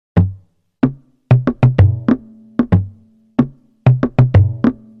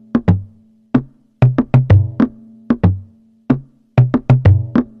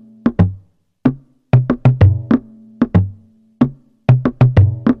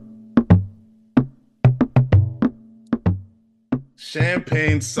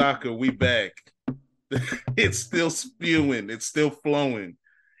Champagne soccer, we back. It's still spewing, it's still flowing.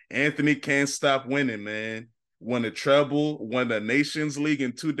 Anthony can't stop winning, man. Won a treble, won the Nations League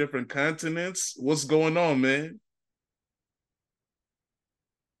in two different continents. What's going on, man?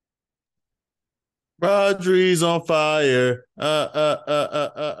 Rodri's on fire.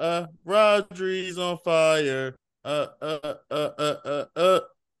 Rodri's on fire.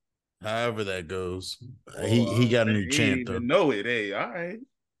 However that goes. Oh, He got a I new didn't chant though. even know it. Hey, all right.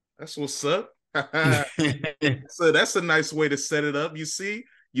 That's what's up. So that's a nice way to set it up. You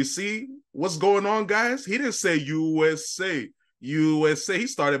see what's going on, guys? He didn't say USA. USA. He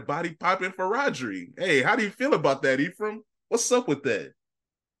started body popping for Rodri. Hey, how do you feel about that, Ephraim? What's up with that?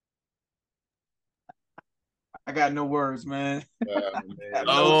 I got no words, man. Man. Got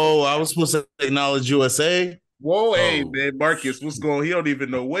no Oh, I was supposed to acknowledge USA. Whoa, hey, Oh, man, Marcus, what's going on? He don't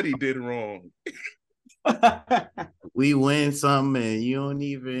even know what he did wrong. words. we win something and you don't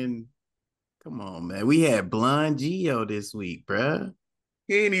even come on, man. We had Blonde Geo this week, bruh.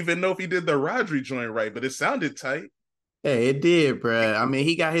 He ain't even know if he did the Rodri joint right, but it sounded tight. Hey, it did, bruh. I mean,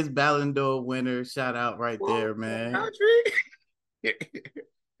 he got his Ballon d'Or winner. Shout out right Whoa, there, man. Rodri.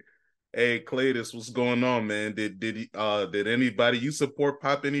 Hey, Cletus, what's going on, man? Did anybody you support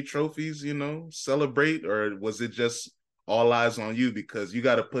pop any trophies? Celebrate, or was it just all eyes on you because you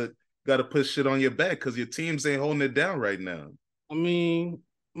got to put shit on your back because your teams ain't holding it down right now? I mean,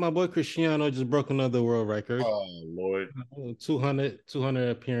 my boy Cristiano just broke another world record. Oh Lord, 200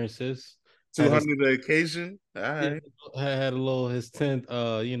 appearances. two Had his hundred the occasion. All yeah, right, had a little his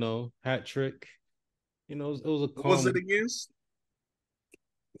 10th hat trick. It was a what was it calm. against?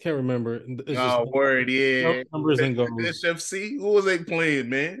 Can't remember. It's just Oh, word, yeah. numbers and Fish goals. FC. Who was they playing,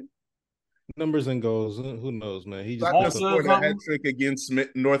 man? Numbers and goals. Who knows, man? He just Saka broke a Monster or scored a hat something? trick against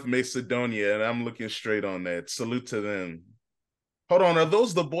North Macedonia, and I'm looking straight on that. Salute to them. Hold on, are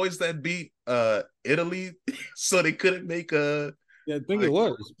those the boys that beat Italy so they couldn't make Yeah, I think it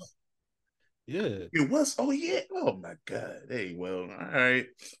was. Yeah. it was? Oh yeah. Oh my God. Hey, well, all right.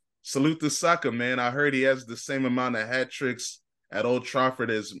 Salute to Saka, man. I heard he has the same amount of hat tricks at Old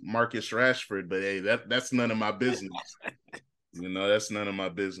Trafford as Marcus Rashford, but hey, that's none of my business. That's none of my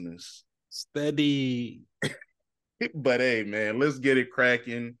business. Steady. But hey, man, let's get it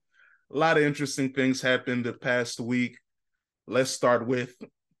cracking. A lot of interesting things happened the past week. Let's start with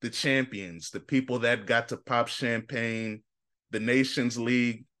the champions, the people that got to pop champagne, the Nations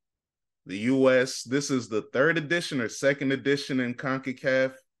League, the US. This is the third edition or second edition in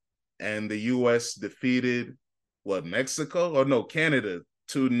CONCACAF, and the US defeated Mexico? Or no, Canada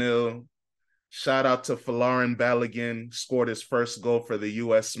 2-0. Shout out to Falarin Balogun, scored his first goal for the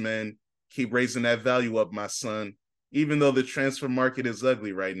US men. Keep raising that value up, my son. Even though the transfer market is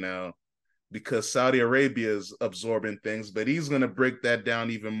ugly right now, because Saudi Arabia is absorbing things, but he's going to break that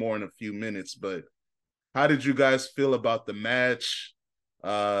down even more in a few minutes. But how did you guys feel about the match,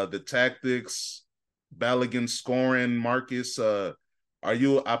 the tactics, Balogun scoring, Marcus? Are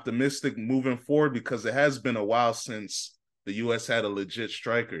you optimistic moving forward? Because it has been a while since the U.S. had a legit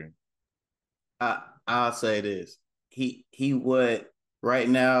striker. I'll say this. He would right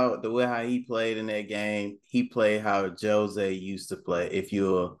now, the way how he played in that game, he played how Jose used to play. If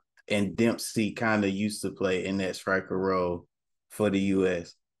you're and Dempsey kind of used to play in that striker role for the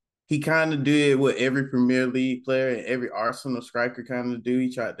US. He kind of did what every Premier League player and every Arsenal striker kind of do.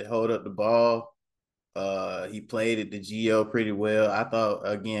 He tried to hold up the ball. He played at the Geo pretty well. I thought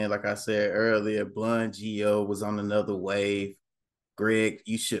again, like I said earlier, Blonde Geo was on another wave. Greg,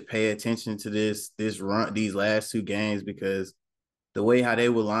 you should pay attention to this run, these last two games because the way how they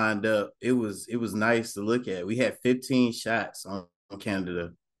were lined up, it was nice to look at. We had 15 shots on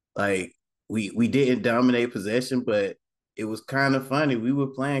Canada. Like we didn't dominate possession, but it was kind of funny. We were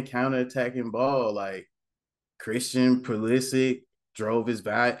playing counter-attacking ball. Like Christian Pulisic drove his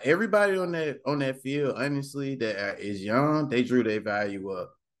value. Everybody on that field, honestly, that is young, they drew their value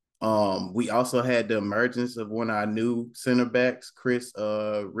up. We also had the emergence of one of our new center backs, Chris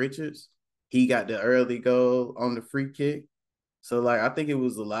Richards. He got the early goal on the free kick. So like I think it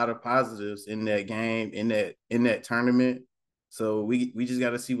was a lot of positives in that game, in that tournament. So we just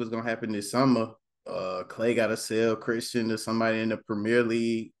gotta see what's gonna happen this summer. Clay gotta sell Christian to somebody in the Premier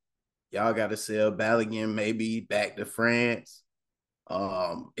League. Y'all gotta sell Balogun maybe back to France.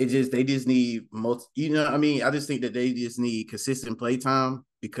 They just need most. I mean, I just think that they just need consistent play time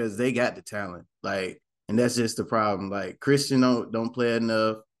because they got the talent. Like, and that's just the problem. Like Christian don't play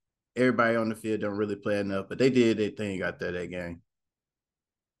enough. Everybody on the field don't really play enough, but they did their thing out there that game.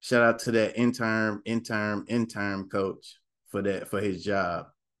 Shout out to that interim coach for his job.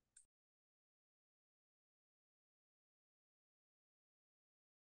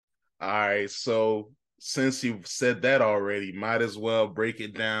 All right, so since you've said that already, might as well break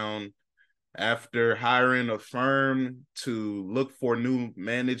it down. After hiring a firm to look for new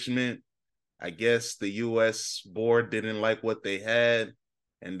management, I guess the U.S. board didn't like what they had,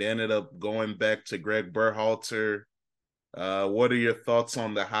 and they ended up going back to Gregg Berhalter. What are your thoughts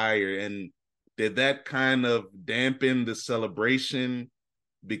on the hire? And did that kind of dampen the celebration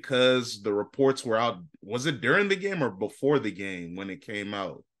because the reports were out? Was it during the game or before the game when it came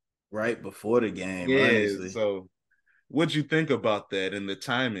out? Right before the game, Yeah. honestly. So, what'd you think about that and the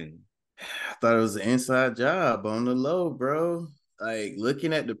timing? I thought it was an inside job on the low, bro. Like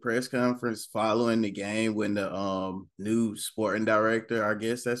looking at the press conference following the game when the new sporting director, I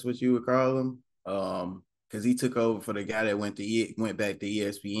guess that's what you would call him, because he took over for the guy that went back to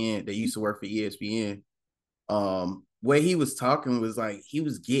ESPN. They used to work for ESPN. Where he was talking was like he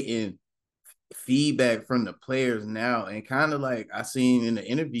was getting feedback from the players now, and kind of like I seen in the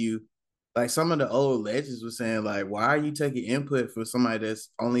interview, like some of the old legends were saying, like, why are you taking input for somebody that's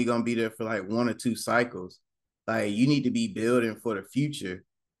only gonna be there for like 1 or 2 cycles? Like, you need to be building for the future.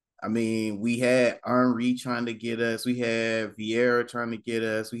 I mean, we had Henri trying to get us, we had Vieira trying to get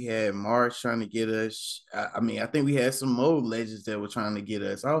us, we had Marsh trying to get us. I mean, I think we had some old legends that were trying to get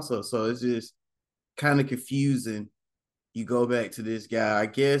us also. So it's just kind of confusing. You go back to this guy, I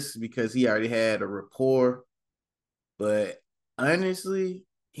guess, because he already had a rapport, but honestly,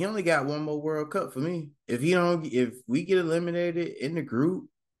 he only got one more World Cup for me. If we get eliminated in the group,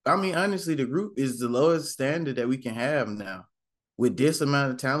 I mean, honestly, the group is the lowest standard that we can have now with this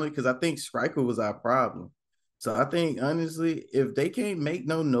amount of talent. Because I think striker was our problem. So I think honestly, if they can't make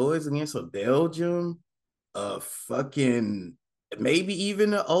no noise against a Belgium, fucking maybe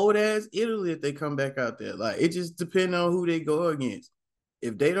even the old ass Italy, if they come back out there, like it just depends on who they go against.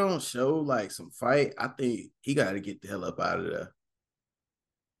 If they don't show like some fight, I think he got to get the hell up out of there.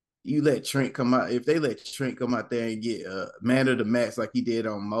 You let Trent come out. If they let Trent come out there and get man of the match like he did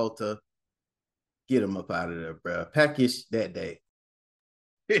on Malta, get him up out of there, bro. Package that day.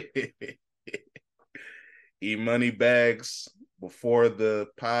 E-money bags. Before the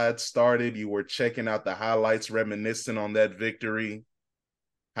pod started, you were checking out the highlights, reminiscing on that victory.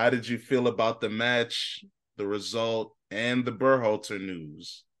 How did you feel about the match, the result, and the Berhalter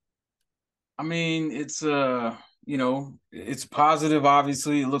news? I mean, it's it's positive.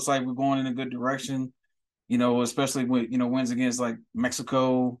 Obviously, it looks like we're going in a good direction. Especially with wins against like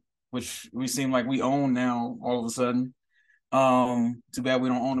Mexico, which we seem like we own now all of a sudden. Too bad we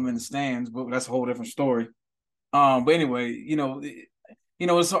don't own them in the stands, but that's a whole different story. But anyway,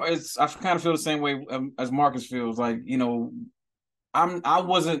 it's I kind of feel the same way as Marcus feels. Like, I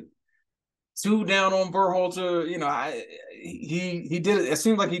wasn't too down on Berhalter. He did. It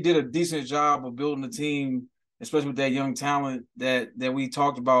seems like he did a decent job of building the team, especially with that young talent that we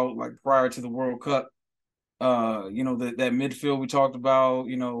talked about like prior to the World Cup. That midfield we talked about.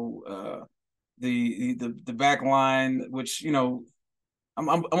 The back line, which I'm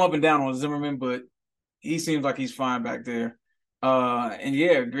up and down on Zimmerman, but he seems like he's fine back there. And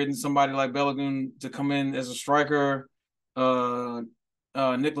yeah, getting somebody like Bellingham to come in as a striker.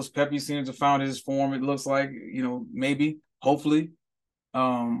 Nicholas Pepe seems to have found his form. It looks like, maybe, hopefully.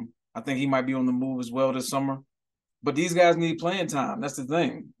 I think he might be on the move as well this summer. But these guys need playing time. That's the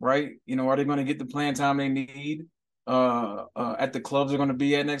thing, right? Are they going to get the playing time they need at the clubs they're going to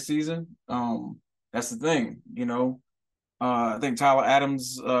be at next season? That's the thing, I think Tyler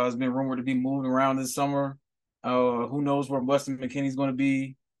Adams has been rumored to be moving around this summer. Who knows where Weston McKennie's going to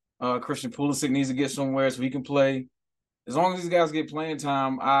be? Christian Pulisic needs to get somewhere so he can play. As long as these guys get playing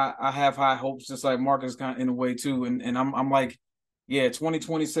time, I have high hopes, just like Marcus kind of in a way too. And I'm like, yeah,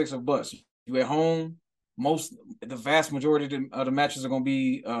 2026 or bust. You at home, the vast majority of the matches are going to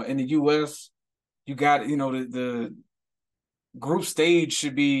be in the U.S. You got, the group stage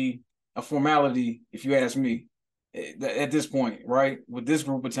should be a formality, if you ask me, at this point, right? With this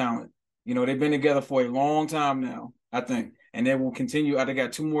group of talent, they've been together for a long time now, I think, and they will continue. I think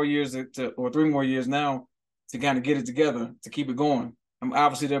got 2 more years or 3 more years now to kind of get it together to keep it going.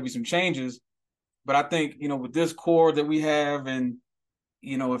 Obviously, there'll be some changes, but I think with this core that we have, and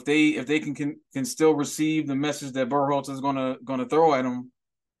if they can still receive the message that Berhalter is gonna throw at them.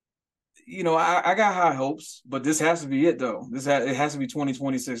 I got high hopes, but this has to be it though. It has to be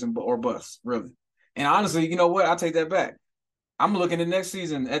 2026 or bust, really. And honestly, you know what? I'll take that back. I'm looking at next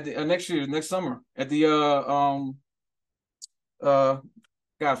season at the next summer at the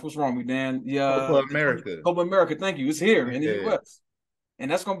gosh, what's wrong with me, Dan? Copa America. Copa America. Thank you. It's here in the Yeah. U.S. And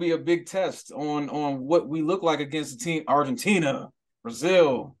that's going to be a big test on what we look like against the team Argentina,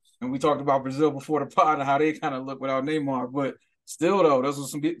 Brazil, and we talked about Brazil before the pod and how they kind of look without Neymar. But Still though, those are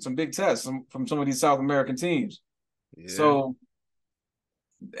some big tests from some of these South American teams. Yeah. So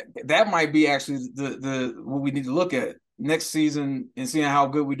that might be actually the what we need to look at next season and seeing how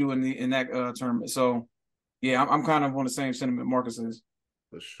good we do in that tournament. So yeah, I'm kind of on the same sentiment Marcus is.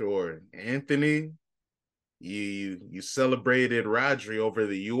 For sure. Anthony, you celebrated Rodri over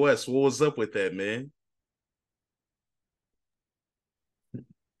the US. What was up with that, man?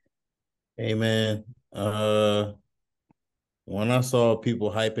 Hey man, when I saw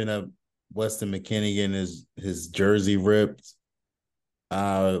people hyping up Weston McKennie getting his jersey ripped,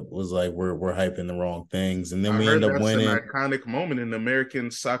 I was like, we're hyping the wrong things, and then I we heard end up that's an winning. iconic moment in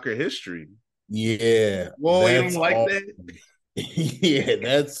American soccer history. Yeah, Whoa, you don't that's like all. that? Yeah,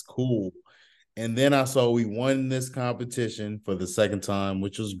 that's cool. And then I saw we won this competition for the second time,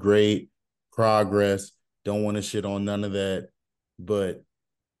 which was great progress. Don't want to shit on none of that, but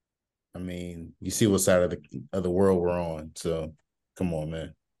I mean, you see what side of the world we're on. So come on,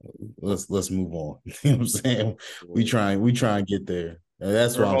 man. Let's move on. You know what I'm saying? We try and get there. And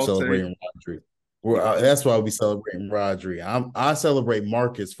that's why I'm Berhalter, celebrating Rodri. That's why we celebrating Rodri. I celebrate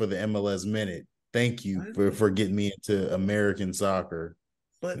Marcus for the MLS minute. Thank you for getting me into American soccer.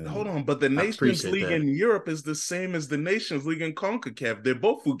 But hold on, but the Nations League in Europe is the same as the Nations League in CONCACAF. They're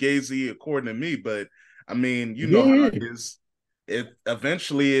both fugazi, according to me. But I mean, you know how it is.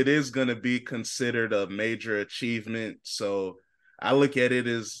 Eventually it is going to be considered a major achievement. So I look at it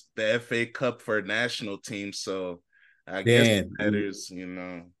as the FA Cup for national teams. So I guess it matters, you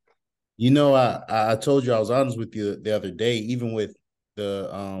know. You know, I told you I was honest with you the other day, even with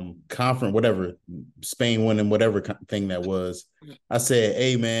the conference, whatever, Spain winning, whatever thing that was. I said,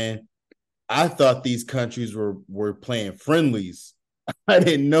 hey man, I thought these countries were playing friendlies. I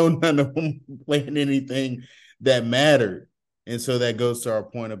didn't know none of them playing anything that mattered. And so that goes to our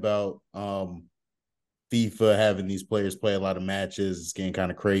point about FIFA having these players play a lot of matches. It's getting kind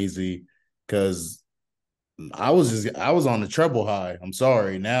of crazy because I was on the treble high. I'm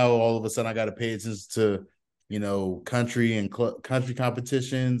sorry. Now all of a sudden I got to pay attention to, you know, country and country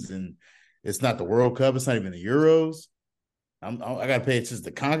competitions, and it's not the World Cup. It's not even the Euros. I got to pay attention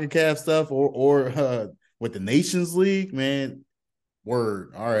to CONCACAF stuff or with the Nations League, man.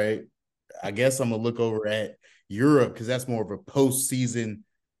 Word. All right. I guess I'm gonna look over at Europe because that's more of a postseason,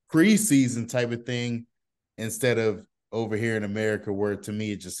 preseason type of thing instead of over here in America, where to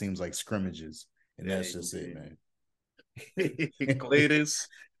me it just seems like scrimmages, and that's just it, man. Cletus,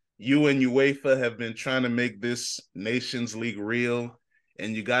 you and UEFA have been trying to make this Nations League real,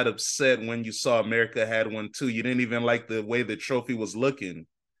 and you got upset when you saw America had one too. You didn't even like the way the trophy was looking.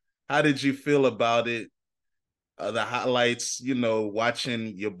 How did you feel about it? The highlights, you know,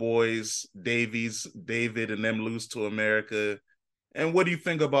 watching your boys, David, and them lose to America. And what do you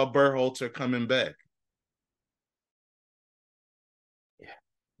think about Berhalter coming back?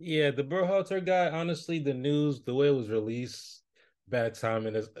 Yeah, the Berhalter guy, honestly, the news, the way it was released, bad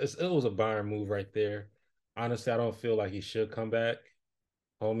timing. It was a Bayern move right there. Honestly, I don't feel like he should come back.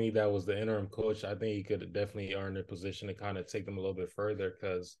 Homie, that was the interim coach. I think he could have definitely earned a position to kind of take them a little bit further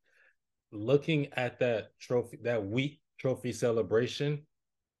because looking at that trophy, that weak trophy celebration,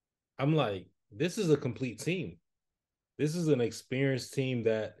 I'm like, this is a complete team. This is an experienced team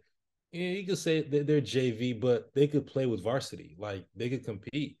that you could say they're JV, but they could play with varsity. Like they could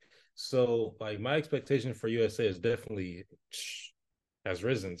compete. So, like my expectation for USA is definitely has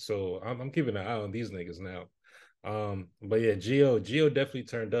risen. So I'm keeping an eye on these niggas now. But yeah, Gio definitely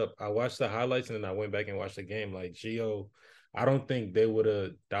turned up. I watched the highlights and then I went back and watched the game. Like Gio, I don't think they would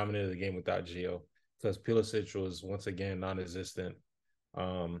have dominated the game without Gio because Pulisic was once again non-existent.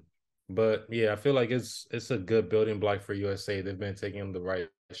 But yeah, I feel like it's a good building block for USA. They've been taking the right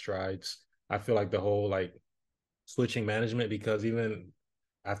strides. I feel like the whole like switching management, because even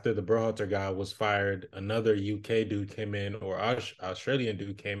after the Berhalter guy was fired, another UK dude came in, or Australian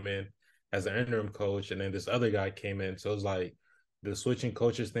dude came in as an interim coach, and then this other guy came in. So it's like the switching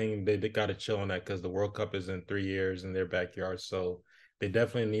coaches thing, they got to chill on that because the World Cup is in 3 years in their backyard. So they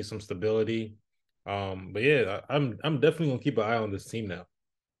definitely need some stability. But yeah, I'm definitely gonna keep an eye on this team now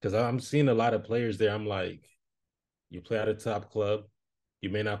because I'm seeing a lot of players there. I'm like, you play at a top club. You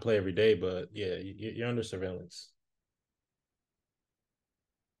may not play every day, but yeah, you're under surveillance.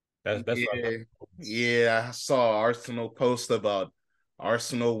 That's yeah. I saw Arsenal post about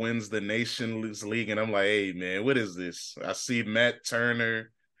Arsenal wins the Nations League, and I'm like, hey man, what is this? I see Matt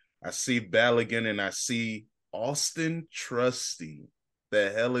Turner, I see Balogun, and I see Austin Trusty.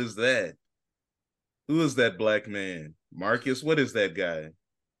 The hell is that? Who is that black man? Marcus, what is that guy?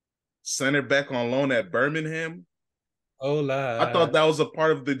 Center back on loan at Birmingham? Hola. I thought that was a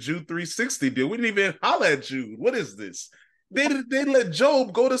part of the Jude 360 deal. We didn't even holler at Jude. What is this? They let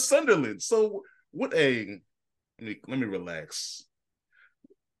Job go to Sunderland. So what? Hey, let me relax.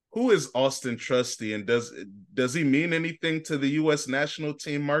 Who is Austin Trusty, and does he mean anything to the U.S. national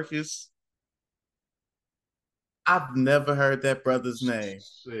team, Marcus? I've never heard that brother's name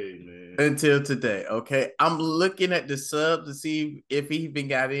until today. Okay, I'm looking at the sub to see if he even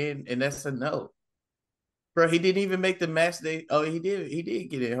got in, and that's a no. Bro, he didn't even make the match day. Oh, he did. He did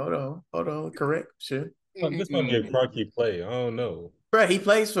get in. Hold on. Correction. This might be a crocky play. I don't know. Bro, he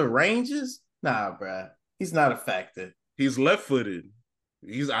plays for Rangers? Nah, bro. He's not a factor. He's left-footed.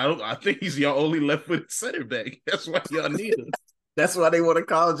 I think he's your only left-footed center back. That's why y'all need him. That's why they want to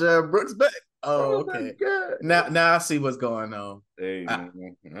call Jared Brooks back. Oh, okay. Now I see what's going on. Hey, all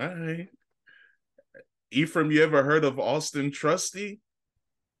right. Ephraim, you ever heard of Austin Trusty?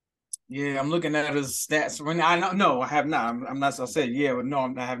 Yeah, I'm looking at his stats. I have not. I'm not. I said yeah, but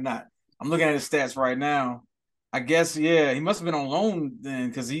no, I have not. I'm looking at his stats right now. I guess he must have been on loan then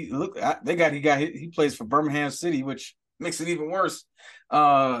because he plays for Birmingham City, which makes it even worse,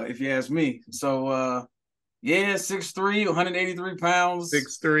 if you ask me. So 6'3", 183 pounds.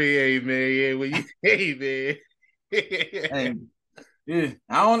 6'3", hey man, yeah, well you hey man.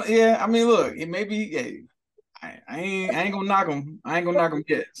 I mean, look, it may be. I ain't gonna knock him. I ain't gonna knock him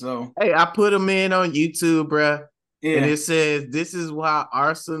yet. So hey, I put him in on YouTube, bro. Yeah. And it says this is why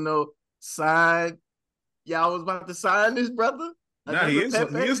Arsenal signed. Y'all was about to sign this brother. Nah, he is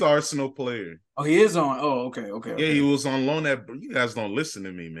an Arsenal player. Oh, he is on. Oh, okay. Yeah, he was on loan at. You guys don't listen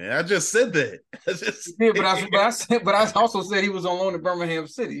to me, man. I just said that. But I also said he was on loan at Birmingham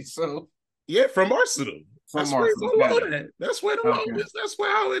City. So yeah, from Arsenal. That's where the loan at. That's where the loan is. That's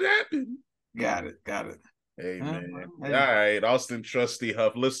how it happened. Got it. Hey man, all right, Austin Trusty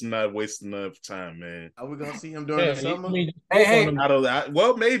Huff. Listen, not wasting enough time, man. Are we gonna see him during the summer?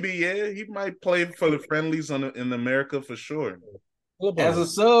 Well, maybe, yeah. He might play for the friendlies in America for sure. As a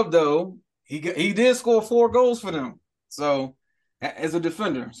sub, though, he did score 4 goals for them. So as a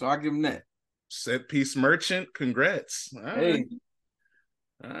defender, so I give him that. Set piece merchant, congrats. All right.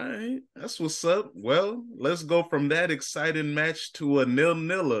 All right, that's what's up. Well, let's go from that exciting match to a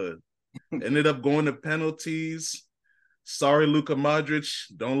 0-0. Ended up going to penalties. Sorry, Luka Modric.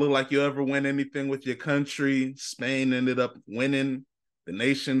 Don't look like you ever win anything with your country. Spain ended up winning the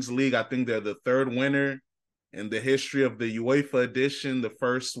Nations League. I think they're the 3rd winner in the history of the UEFA edition. The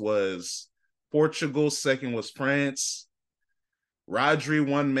first was Portugal. 2nd was France. Rodri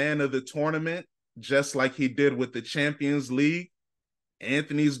won man of the tournament, just like he did with the Champions League.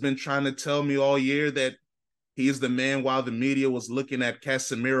 Anthony's been trying to tell me all year that he's the man while the media was looking at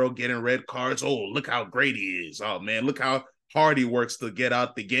Casemiro getting red cards. Oh, look how great he is. Oh, man, look how hard he works to get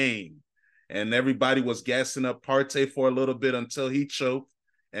out the game. And everybody was gassing up Partey for a little bit until he choked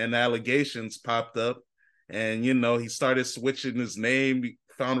and allegations popped up. And, he started switching his name. He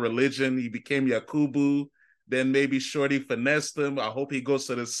found religion. He became Yakubu. Then maybe Shorty finessed him. I hope he goes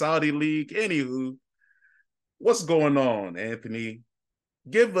to the Saudi League. Anywho, what's going on, Anthony?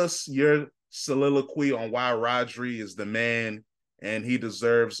 Give us your soliloquy on why Rodri is the man and he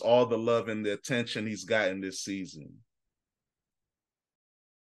deserves all the love and the attention he's gotten this season.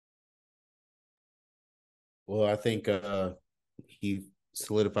 Well, I think he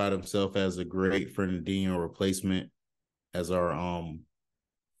solidified himself as a great Fernandinho replacement, as our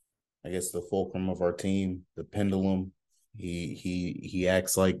I guess the fulcrum of our team, the pendulum. He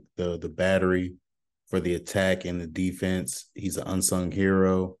acts like the battery for the attack and the defense. He's an unsung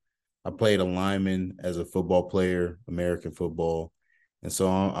hero. I played a lineman as a football player, American football, and so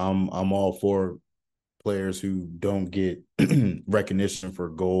I'm all for players who don't get recognition for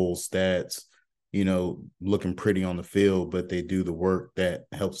goals, stats, looking pretty on the field, but they do the work that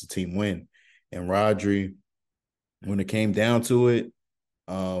helps the team win. And Rodri, when it came down to it,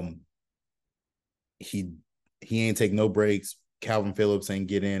 he ain't take no breaks. Calvin Phillips ain't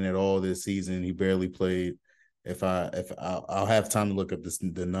get in at all this season. He barely played. I'll have time to look up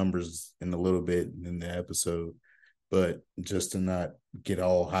the numbers in a little bit in the episode, but just to not get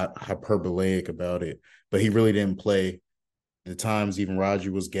all hyperbolic about it. But he really didn't play. The times even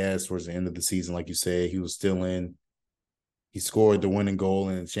Rodri was gassed towards the end of the season, like you said, he was still in. He scored the winning goal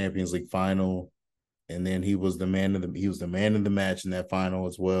in the Champions League final, and then he was the man of the match in that final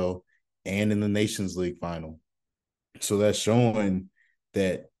as well, and in the Nations League final. So that's showing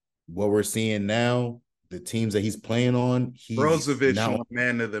that what we're seeing now, the teams that he's playing on, Brozovic won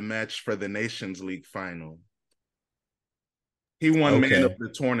man of the match for the Nations League final. He won man of the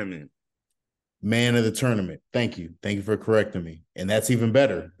tournament. Man of the tournament. Thank you for correcting me. And that's even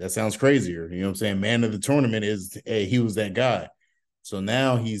better. That sounds crazier. You know what I'm saying? Man of the tournament is, hey, he was that guy. So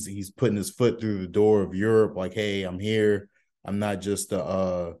now he's putting his foot through the door of Europe, like, hey, I'm here. I'm not just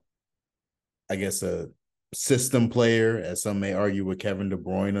I guess a system player, as some may argue with Kevin De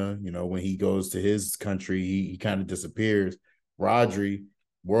Bruyne. You know, when he goes to his country, he kind of disappears. Rodri,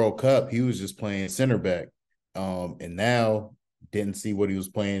 World Cup, he was just playing center back. And now didn't see what he was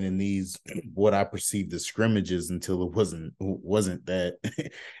playing in these what I perceived as scrimmages until it wasn't that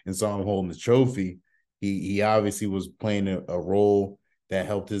and saw him holding the trophy. He obviously was playing a role that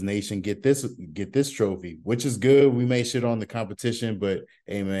helped his nation get this trophy, which is good. We may shit on the competition, but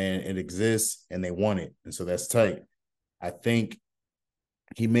hey man, it exists and they want it. And so that's tight. I think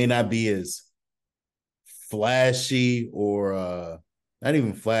he may not be as flashy or not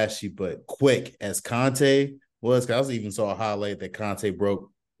even flashy, but quick as Conte was. I also even saw a highlight that Conte broke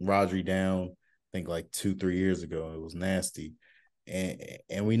Rodri down, I think like 2-3 years ago. It was nasty.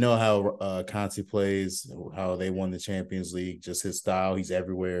 And we know how Conte plays, how they won the Champions League, just his style. He's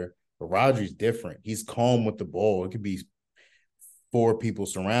everywhere. But Rodri's different. He's calm with the ball. It could be 4 people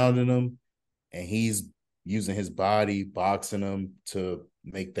surrounding him, and he's using his body, boxing them to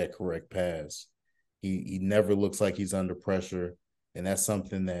make that correct pass. He never looks like he's under pressure. And that's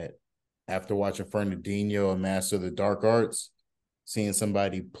something that after watching Fernandinho and Master of the Dark Arts, seeing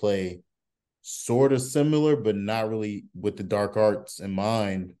somebody play sort of similar, but not really with the dark arts in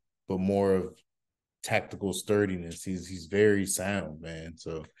mind, but more of tactical sturdiness. He's very sound, man.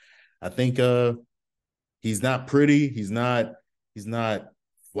 So I think he's not pretty. He's not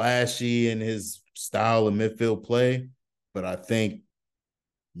flashy in his style of midfield play, but I think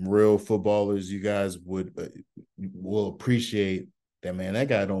real footballers, you guys will appreciate that, man. That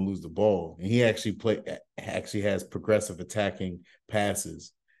guy don't lose the ball, and he actually has progressive attacking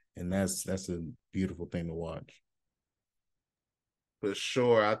passes, and that's a beautiful thing to watch. For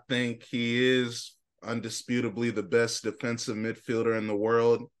sure, I think he is undisputably the best defensive midfielder in the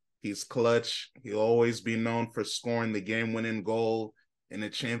world. He's clutch. He'll always be known for scoring the game-winning goal in the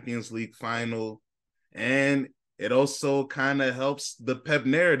Champions League final, and it also kind of helps the Pep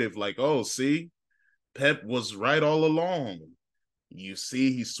narrative. Like, oh, see, Pep was right all along. You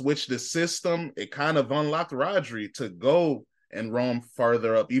see, he switched the system. It kind of unlocked Rodri to go and roam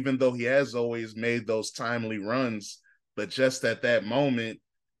farther up, even though he has always made those timely runs. But just at that moment,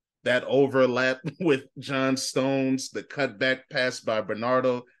 that overlap with John Stones, the cutback pass by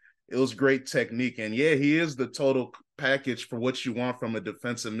Bernardo, it was great technique. And yeah, he is the total package for what you want from a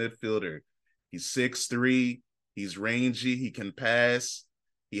defensive midfielder. He's 6'3", he's rangy, he can pass,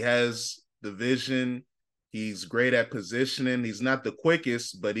 he has the vision, he's great at positioning. He's not the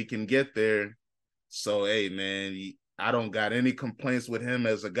quickest, but he can get there. So, hey, man, I don't got any complaints with him.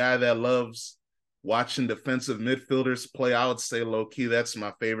 As a guy that loves watching defensive midfielders play, I would say low-key that's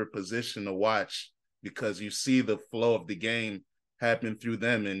my favorite position to watch, because you see the flow of the game happen through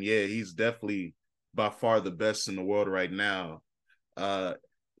them. And yeah, he's definitely by far the best in the world right now.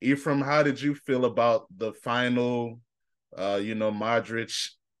 Ephraim, how did you feel about the final, Modric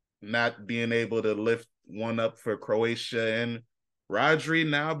not being able to lift one up for Croatia, and Rodri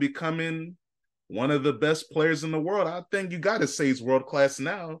now becoming one of the best players in the world? I think you got to say he's world-class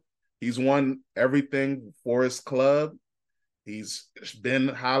now. He's won everything for his club. He's been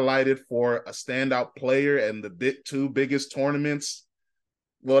highlighted for a standout player in the 2 biggest tournaments.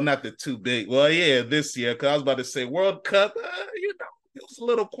 Well, not the 2 big. Well, yeah, this year, because I was about to say World Cup, it was a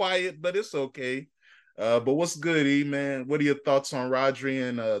little quiet, but it's okay. But what's good, E, man? What are your thoughts on Rodri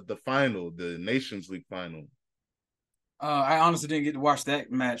and the final, the Nations League final? I honestly didn't get to watch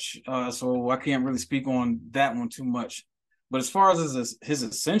that match, so I can't really speak on that one too much. But as far as his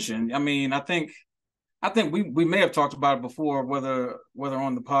ascension, I mean, I think we may have talked about it before, whether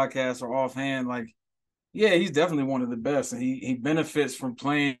on the podcast or offhand. Like, yeah, he's definitely one of the best, and he benefits from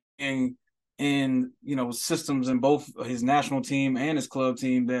playing in systems in both his national team and his club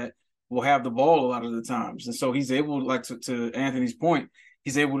team that will have the ball a lot of the times. And so he's able, like to Anthony's point,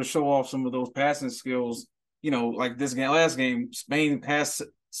 he's able to show off some of those passing skills. Like this last game, Spain passed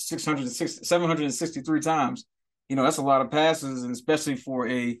 763 times. That's a lot of passes, and especially for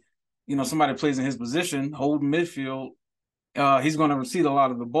somebody that plays in his position, holding midfield, he's going to receive a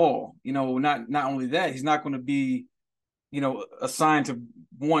lot of the ball. Not only that, he's not going to be, assigned to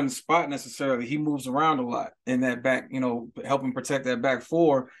one spot necessarily. He moves around a lot in that back, helping protect that back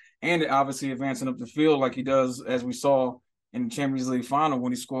 4, and obviously advancing up the field like he does, as we saw in the Champions League final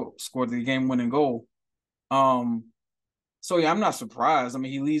when he scored the game-winning goal. So yeah, I'm not surprised. I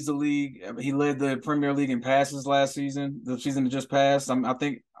mean, he leads the league. He led the Premier League in passes last season, the season that just passed. I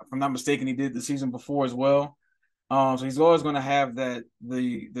think, if I'm not mistaken, he did the season before as well. So he's always going to have that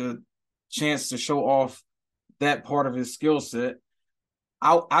the chance to show off that part of his skill set.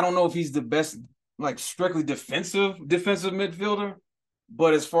 I don't know if he's the best like strictly defensive midfielder,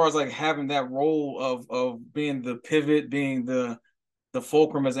 but as far as like having that role of being the pivot, being the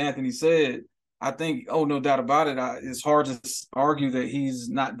fulcrum, as Anthony said, I think, no doubt about it, it's hard to argue that he's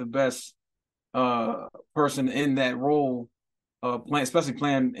not the best person in that role, playing, especially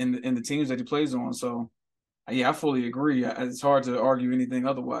playing in the teams that he plays on. So, yeah, I fully agree. It's hard to argue anything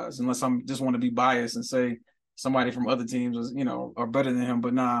otherwise, unless I'm just want to be biased and say somebody from other teams is, are better than him.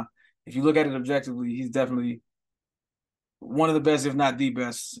 But nah, if you look at it objectively, he's definitely one of the best, if not the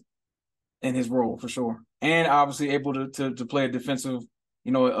best, in his role for sure, and obviously able to play a defensive,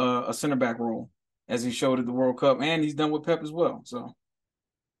 a center back role as he showed at the World Cup, and he's done with Pep as well. So,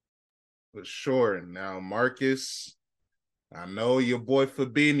 for sure. Now, Marcus, I know your boy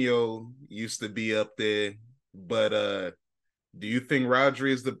Fabinho used to be up there, but do you think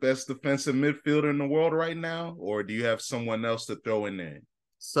Rodri is the best defensive midfielder in the world right now, or do you have someone else to throw in there?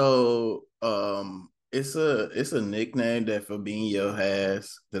 So, it's a nickname that Fabinho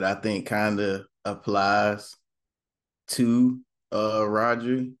has that I think kind of applies to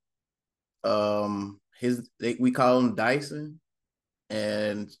Rodri. We call him Dyson,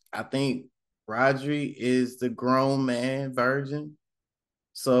 and I think Rodri is the grown man version.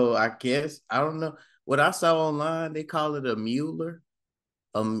 So I guess I don't know what I saw online. They call it a Mueller.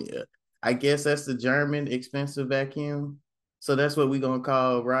 I guess that's the German expensive vacuum. So that's what we're gonna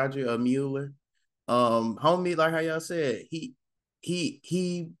call Rodri, a Mueller. Homie, like how y'all said,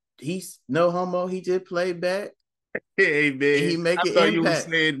 he's no homo. He just played back. Hey, man, and he make I an thought you were impact.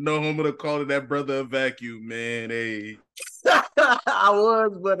 saying no homo to call that brother a vacuum, man. Hey, I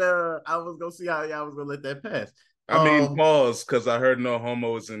was, but I was gonna see how y'all was gonna let that pass. I mean, pause, because I heard no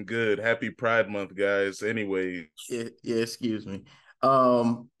homo isn't good. Happy Pride Month, guys. Anyway. Yeah, excuse me.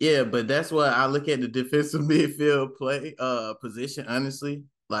 Yeah, but that's why I look at the defensive midfield play position, honestly.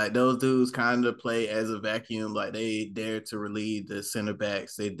 Like those dudes kind of play as a vacuum, like they dare to relieve the center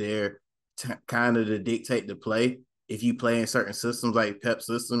backs, they dare kind of to dictate the play. If you play in certain systems like Pep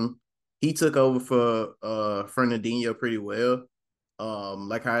system, he took over for Fernandinho pretty well.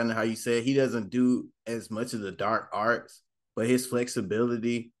 Like how you said, he doesn't do as much of the dark arts, but his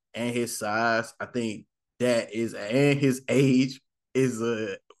flexibility and his size, I think that is, and his age is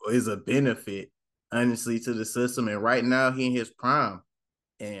a benefit, honestly, to the system. And right now he in his prime.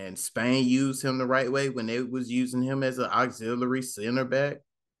 And Spain used him the right way when they was using him as an auxiliary center back.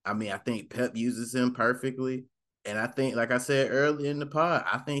 I mean, I think Pep uses him perfectly. And I think, like I said earlier in the pod,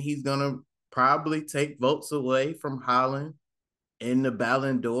 I think he's gonna probably take votes away from Haaland in the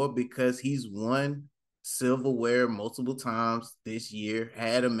Ballon d'Or because he's won silverware multiple times this year,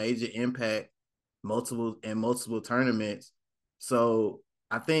 had a major impact multiple tournaments. So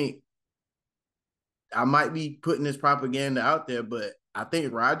I think I might be putting this propaganda out there, but I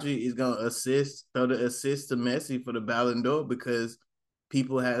think Rodri is gonna throw the assist to Messi for the Ballon d'Or because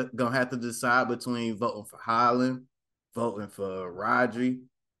people gonna have to decide between voting for Haaland, voting for Rodri,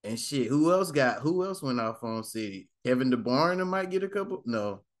 and shit. Who else went off on City? Kevin De Bruyne might get a couple.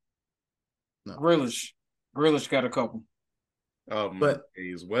 No. Grealish got a couple. Oh my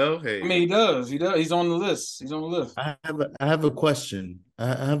days. Well, hey. I mean, he does. He's on the list. I have a question.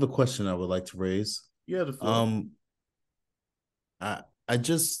 I have a question I would like to raise. Yeah, the floor. I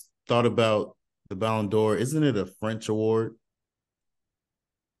just thought about the Ballon d'Or. Isn't it a French award?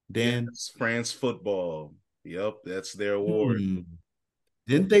 Dan? Yes, France football. Yep, that's their award.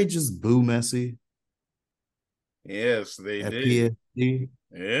 Didn't they just boo Messi? Yes, they at did. PSG?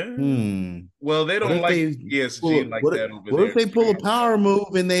 Yeah. Well, they don't like PSG like that over there. What if they pull a power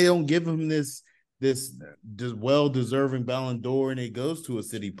move and they don't give him this well-deserving Ballon d'Or and it goes to a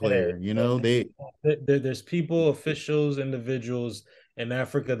City player? There's people, officials, individuals in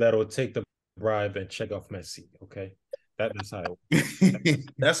Africa that will take the bribe and check off Messi. Okay, that's how it works.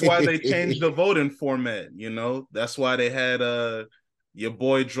 That's why they changed the voting format. That's why they had your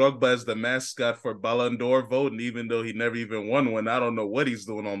boy Drogba as the mascot for Ballon d'Or voting, even though he never even won one. I don't know what he's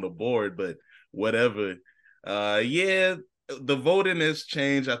doing on the board, but whatever. Yeah, the voting has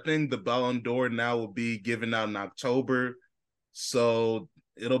changed. I think the Ballon d'Or now will be given out in October. So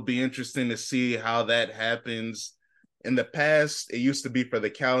it'll be interesting to see how that happens. In the past, it used to be for the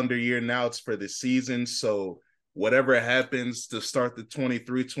calendar year. Now it's for the season. So whatever happens to start the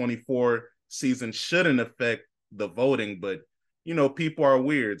 23-24 season shouldn't affect the voting, but people are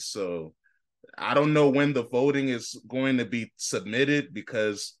weird. So I don't know when the voting is going to be submitted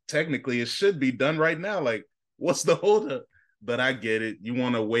because technically it should be done right now. Like, what's the holdup? But I get it. You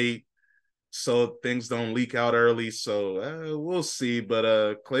want to wait so things don't leak out early. So we'll see.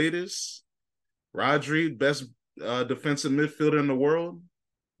 But Cletus, Rodri, best defensive midfielder in the world?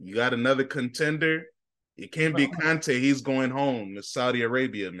 You got another contender. It can't be Conte. He's going home to Saudi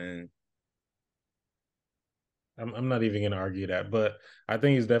Arabia, man. I'm not even going to argue that, but I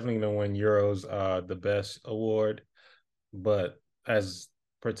think he's definitely going to win Euros, the best award. But as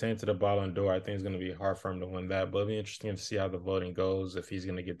pertains to the Ballon d'Or, I think it's going to be hard for him to win that. But it'll be interesting to see how the voting goes, if he's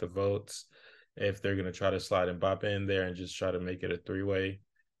going to get the votes, if they're going to try to slide Mbappe in there and just try to make it a three-way.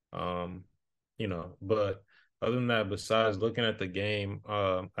 But other than that, besides looking at the game,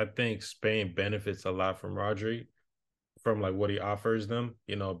 I think Spain benefits a lot from Rodri, from like what he offers them,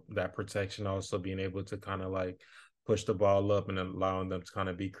 that protection, also being able to kind of like push the ball up and allowing them to kind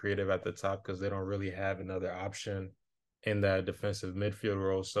of be creative at the top because they don't really have another option in that defensive midfield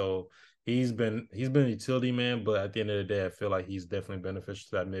role. So he's been a utility man, but at the end of the day, I feel like he's definitely beneficial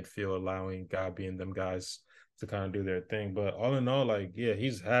to that midfield, allowing Gabi and them guys to kind of do their thing. But all in all, like, yeah,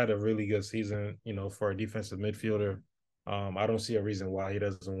 he's had a really good season, for a defensive midfielder. I don't see a reason why he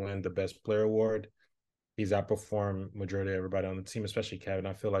doesn't win the best player award. He's outperformed majority of everybody on the team, especially Kevin.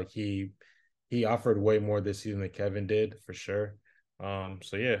 I feel like he offered way more this season than Kevin did, for sure.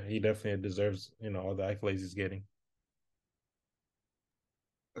 So yeah, he definitely deserves, all the accolades he's getting.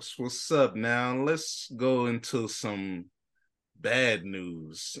 That's what's up. Now let's go into some bad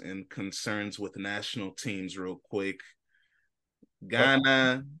news and concerns with national teams real quick.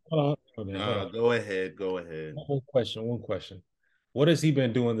 Ghana. Go ahead. One question. What has he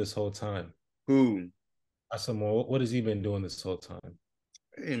been doing this whole time? Who? Asamoah, what has he been doing this whole time?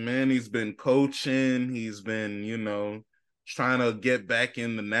 Hey, man, he's been coaching. He's been, trying to get back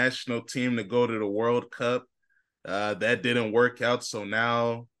in the national team to go to the World Cup. That didn't work out. So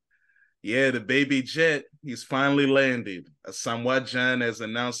now, yeah, the baby jet, he's finally landed. Asamoah Gyan has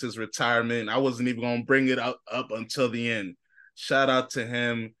announced his retirement. I wasn't even going to bring it up until the end. Shout out to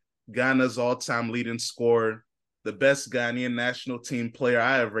him, Ghana's all-time leading scorer, the best Ghanaian national team player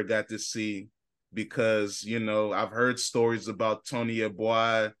I ever got to see. Because, I've heard stories about Tony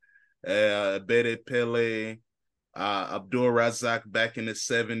Yeboah, Bede Pele, Abdul Razak back in the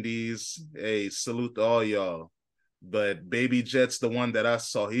 70s. Hey, salute to all y'all. But Baby Jet's the one that I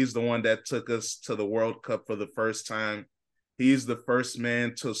saw. He's the one that took us to the World Cup for the first time. He's the first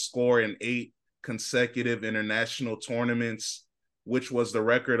man to score in 8 consecutive international tournaments, which was the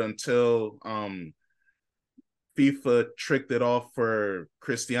record until FIFA tricked it off for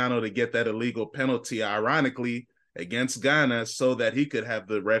Cristiano to get that illegal penalty, ironically, against Ghana so that he could have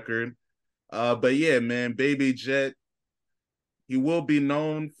the record. But yeah, man, Baby Jet, he will be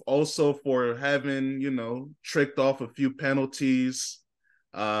known also for having, tricked off a few penalties.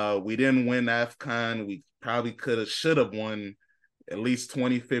 We didn't win AFCON. We probably should have won at least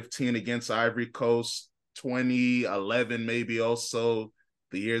 2015 against Ivory Coast, 2011 maybe also.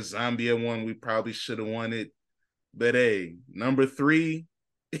 The year Zambia won, we probably should have won it. But hey, number 3,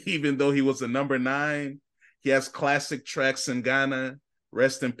 even though he was a number 9, he has classic tracks in Ghana.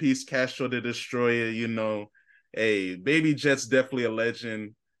 Rest in peace, Castro the Destroyer. Hey, Baby Jet's definitely a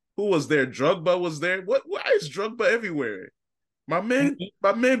legend. Who was there? Drogba was there. Why is Drogba everywhere? My man,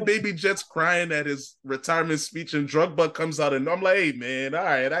 Baby Jet's crying at his retirement speech, and Drogba comes out, and I'm like, hey man, all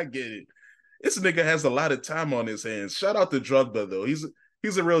right, I get it. This nigga has a lot of time on his hands. Shout out to Drogba though.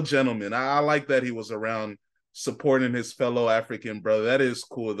 He's a real gentleman. I like that he was around supporting his fellow African brother. That is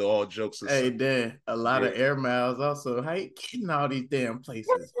cool, though, all jokes aside. Hey, Dan, a lot of air miles also. How you getting all these damn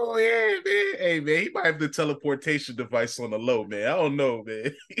places? Oh, yeah, man. Hey, man, he might have the teleportation device on the low, man. I don't know,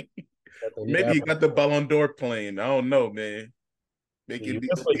 man. Maybe he got the Ballon d'Or plane. I don't know, man.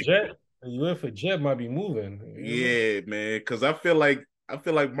 Jet might be moving. Yeah, man, because I feel like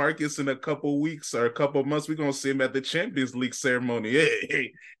Marcus in a couple weeks or a couple months, we're gonna see him at the Champions League ceremony.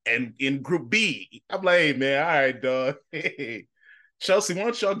 Hey, and in Group B. I'm like, hey man, all right, dog. Hey, Chelsea, why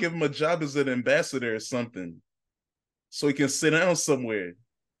don't y'all give him a job as an ambassador or something, so he can sit down somewhere?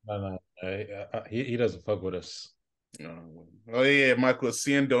 No, he doesn't fuck with us. Oh yeah, Michael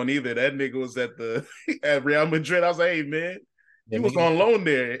Essien don't either. That nigga was at Real Madrid. I was like, hey man, he was on loan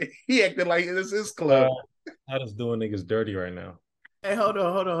there. He acted like it's his club. I just doing niggas dirty right now. Hey, hold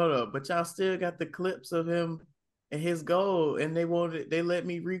on. But y'all still got the clips of him and his goal, and they let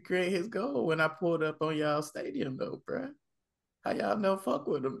me recreate his goal when I pulled up on y'all stadium though, bro. How y'all know fuck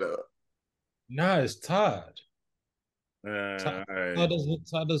with him though? Nah, it's Todd. Todd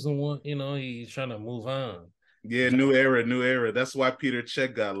doesn't want, he's trying to move on. Yeah, new era. That's why Peter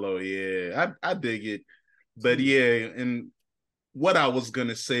Cech got low. Yeah, I dig it. But yeah, and what I was going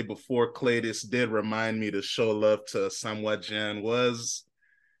to say before Clay, this did remind me to show love to Asamoah Gyan was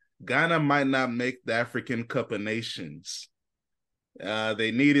Ghana might not make the African Cup of Nations.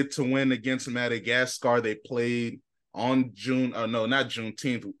 They needed to win against Madagascar. They played on June, or no, not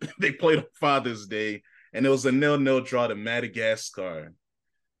Juneteenth. They played on Father's Day, and it was a 0-0 draw to Madagascar.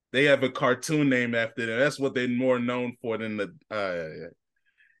 They have a cartoon name after them. That's what they're more known for than the.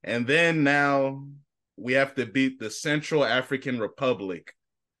 And then now we have to beat the Central African Republic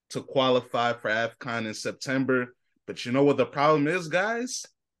to qualify for AFCON in September. But you know what the problem is, guys?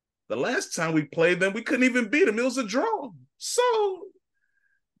 The last time we played them, we couldn't even beat them. It was a draw. So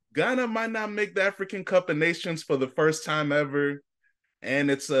Ghana might not make the African Cup of Nations for the first time ever. And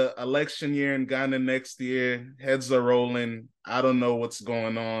it's a election year in Ghana next year. Heads are rolling. I don't know what's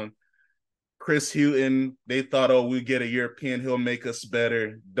going on. Chris Hughton, they thought, oh, we get a European, he'll make us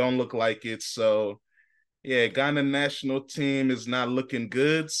better. Don't look like it. So, yeah, Ghana national team is not looking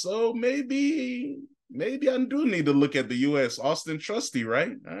good. So maybe I do need to look at the U.S. Austin Trusty,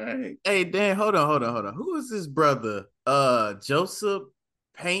 right? All right. Hey, Dan, hold on. Who is this brother? Joseph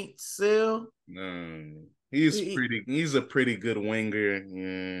Paintsil? No. He's a pretty good winger.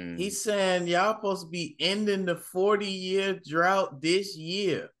 Yeah. He's saying y'all supposed to be ending the 40-year drought this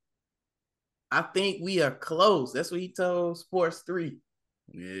year. I think we are close. That's what he told Sports 3.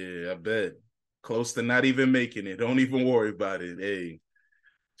 Yeah, I bet. Close to not even making it. Don't even worry about it. Hey,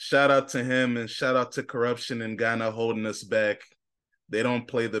 shout out to him and shout out to corruption in Ghana holding us back. They don't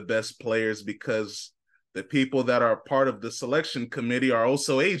play the best players because the people that are part of the selection committee are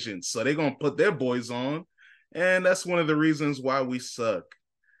also agents. So they're going to put their boys on. And that's one of the reasons why we suck.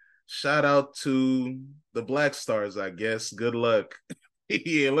 Shout out to the Black Stars, I guess. Good luck.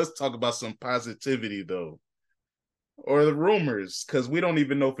 Yeah, let's talk about some positivity, though. Or the rumors, because we don't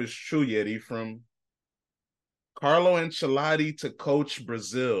even know if it's true yet. From Carlo Ancelotti to coach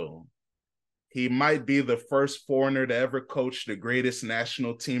Brazil. He might be the first foreigner to ever coach the greatest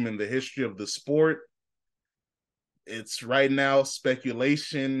national team in the history of the sport. It's right now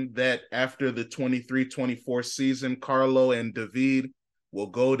speculation that after the 23-24 season, Carlo and David will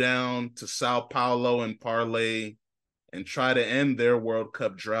go down to Sao Paulo and parlay and try to end their World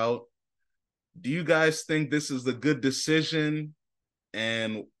Cup drought. Do you guys think this is a good decision?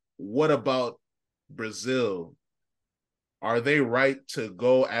 And what about Brazil? Are they right to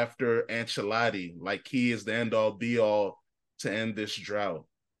go after Ancelotti like he is the end-all be-all to end this drought?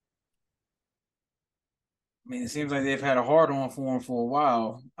 I mean, it seems like they've had a hard on for him for a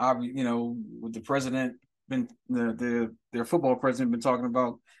while. With the president, their football president been talking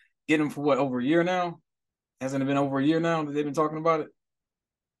about getting him for what, over a year now? Hasn't it been over a year now that they've been talking about it?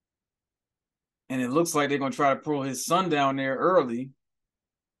 And it looks like they're going to try to pull his son down there early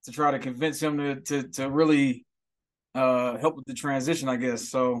to try to convince him to really help with the transition, I guess.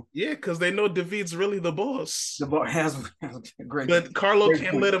 So yeah, because they know David's really the boss. The boss has great, but Carlo great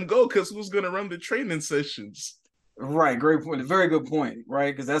can't point. let him go because who's going to run the training sessions? Right, great point. Very good point.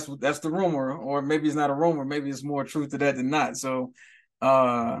 Right, because that's the rumor, or maybe it's not a rumor. Maybe it's more truth to that than not. So,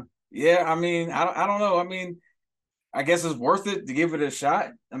 yeah, I mean, I don't know. I mean, I guess it's worth it to give it a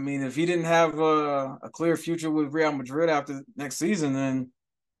shot. I mean, if he didn't have a clear future with Real Madrid after next season, then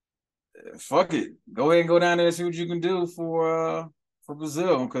fuck it. Go ahead and go down there and see what you can do for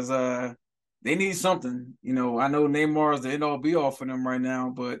Brazil, because they need something. You know, I know Neymar is the end all be all for them right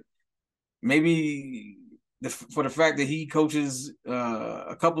now, but maybe for the fact that he coaches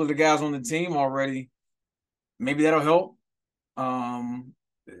a couple of the guys on the team already, maybe that'll help.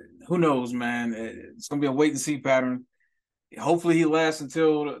 Who knows, man? It's gonna be a wait and see pattern. Hopefully he lasts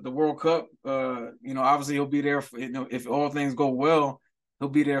until the World Cup. Obviously he'll be there. If all things go well, he'll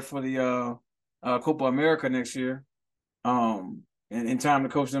be there for the Copa America next year. And in time to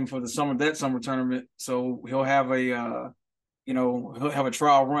coach them for that summer tournament. So he'll have he'll have a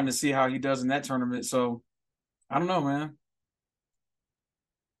trial run to see how he does in that tournament. So I don't know, man.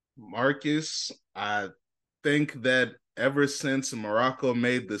 Marcus, I think that ever since Morocco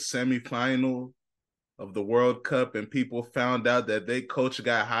made the semifinal of the World Cup and people found out that their coach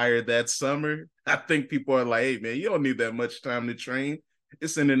got hired that summer, I think people are like, hey, man, you don't need that much time to train.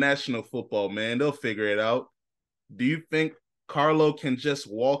 It's international football, man. They'll figure it out. Do you think Carlo can just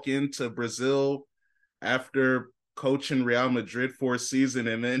walk into Brazil after coaching Real Madrid for a season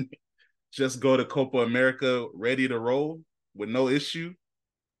and then just go to Copa America ready to roll with no issue?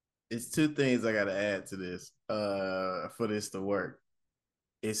 It's two things I got to add to this for this to work.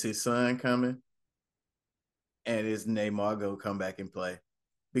 Is his son coming? And is Neymar going to come back and play?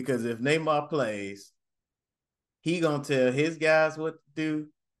 Because if Neymar plays, he going to tell his guys what to do,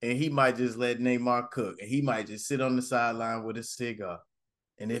 and he might just let Neymar cook, and he might just sit on the sideline with a cigar.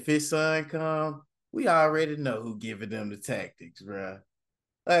 And if his son come, we already know who giving them the tactics, bro.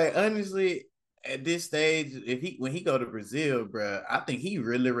 Like, honestly, at this stage, when he go to Brazil, bro, I think he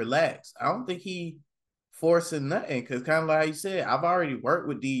really relaxed. I don't think he forcing nothing because kind of like you said, I've already worked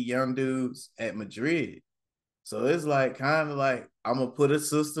with these young dudes at Madrid. So it's like kind of like I'm gonna put a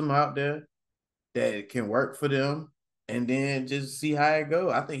system out there that can work for them and then just see how it go.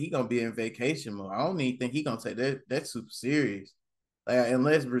 I think he's gonna be in vacation mode. I don't even think he's gonna take that super serious. Like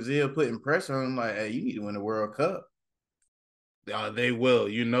unless Brazil putting pressure on him, like, hey, you need to win the World Cup. They will.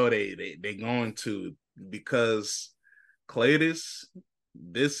 You know they going to, because Claytis,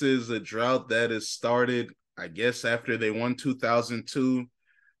 this is a drought that has started, I guess, after they won 2002.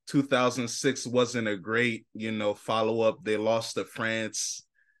 2006 wasn't a great, follow-up. They lost to France.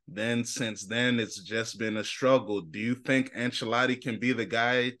 Then since then, it's just been a struggle. Do you think Ancelotti can be the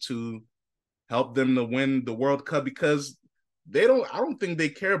guy to help them to win the World Cup? Because I don't think they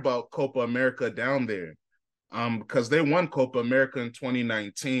care about Copa America down there. Because they won Copa America in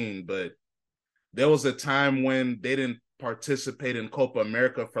 2019, but there was a time when they didn't participate in Copa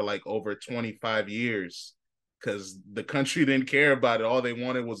America for like over 25 years because the country didn't care about it. All they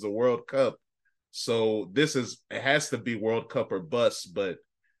wanted was the World Cup. So it has to be World Cup or bust. But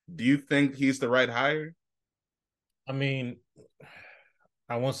do you think he's the right hire? I mean,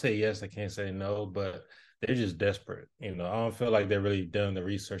 I won't say yes, I can't say no, but they're just desperate. I don't feel like they're really done the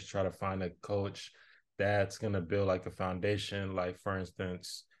research to try to find a coach that's going to build like a foundation. Like, for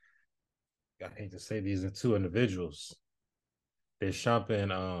instance, I hate to say these are two individuals. Deschamps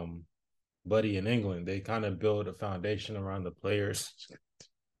and Buddy in England. They kind of build a foundation around the players.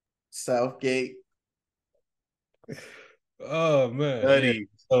 Southgate. Oh man. Buddy.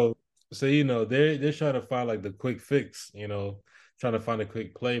 Yeah. So they're trying to find like the quick fix, trying to find a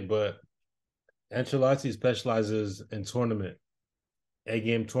quick play, but Ancelotti specializes in tournament.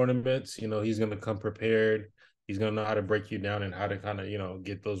 A-game tournaments, he's going to come prepared. He's going to know how to break you down and how to kind of,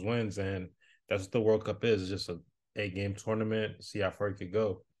 get those wins. And that's what the World Cup is. It's just a 8-game tournament, see how far he could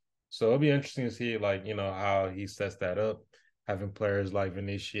go. So it'll be interesting to see, like, how he sets that up, having players like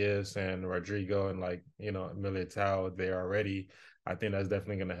Vinicius and Rodrigo and, like, Militao there already. I think that's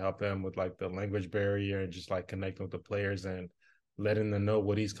definitely going to help him with, like, the language barrier and just, like, connecting with the players and letting them know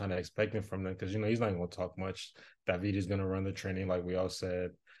what he's kind of expecting from them, because he's not going to talk much. David is going to run the training, like we all said.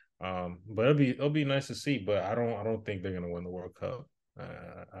 But it'll be nice to see. But I don't think they're going to win the World Cup.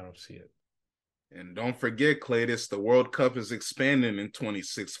 I don't see it. And don't forget, Claytis, the World Cup is expanding in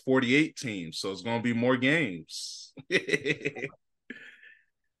 26, 48 teams, so it's going to be more games. I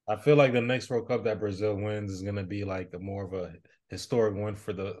feel like the next World Cup that Brazil wins is going to be like more of a historic one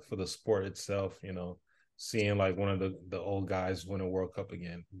for the sport itself. Seeing like one of the old guys win a World Cup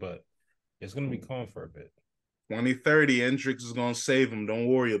again, but it's going to be calm for a bit. 2030, Hendrix is going to save him. Don't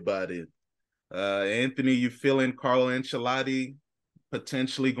worry about it. Anthony, you feeling Carlo Ancelotti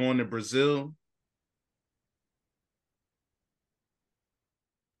potentially going to Brazil?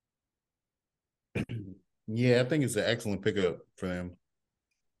 Yeah, I think it's an excellent pickup for them.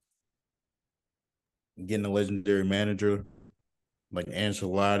 Getting a legendary manager like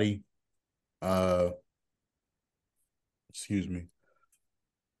Ancelotti. Excuse me.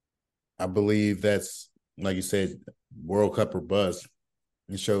 I believe that's, like you said, World Cup or bust.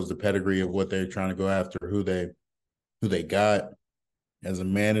 It shows the pedigree of what they're trying to go after, who they got. As a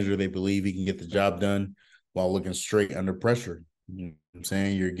manager, they believe he can get the job done while looking straight under pressure. You know what I'm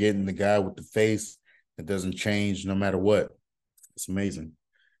saying? You're getting the guy with the face that doesn't change no matter what. It's amazing.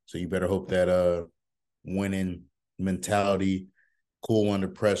 So you better hope that winning mentality, cool under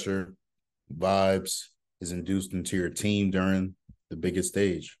pressure, vibes is induced into your team during the biggest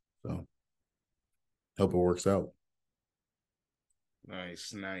stage. So hope it works out.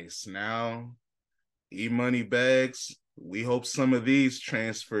 Nice. Now, E-Money Bags, we hope some of these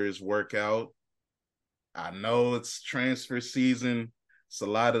transfers work out. I know it's transfer season. It's a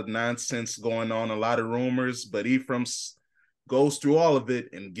lot of nonsense going on, a lot of rumors, but Ephraim goes through all of it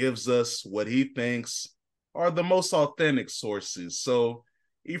and gives us what he thinks are the most authentic sources. So,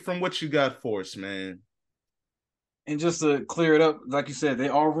 Ephraim, what you got for us, man? And just to clear it up, like you said, they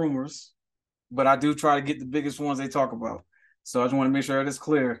are rumors, but I do try to get the biggest ones they talk about. So I just want to make sure that it's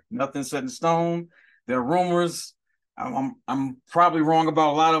clear. Nothing's set in stone. They're rumors. I'm probably wrong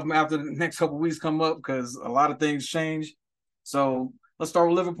about a lot of them after the next couple of weeks come up because a lot of things change. So let's start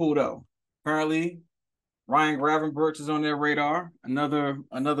with Liverpool, though. Apparently, Ryan Gravenberch is on their radar.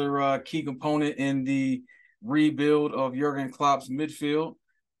 Another key component in the rebuild of Jurgen Klopp's midfield.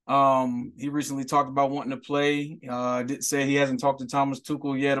 He recently talked about wanting to play. Did say he hasn't talked to Thomas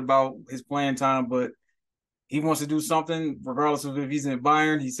Tuchel yet about his playing time, but he wants to do something regardless of if he's in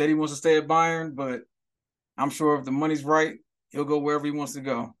Bayern. He said he wants to stay at Bayern, but I'm sure if the money's right, he'll go wherever he wants to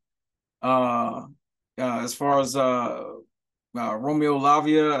go. As far as Romeo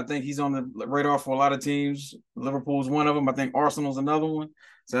Lavia, I think he's on the radar for a lot of teams. Liverpool's one of them. I think Arsenal's another one.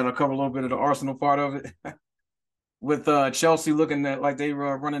 So that'll cover a little bit of the Arsenal part of it. With Chelsea looking at like they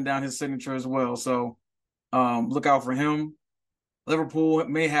were running down his signature as well. So look out for him. Liverpool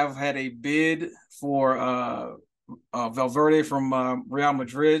may have had a bid for Valverde from Real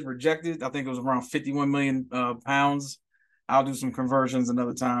Madrid rejected. I think it was around 51 million pounds. I'll do some conversions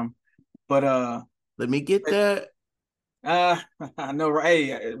another time. But let me get that. I know, right?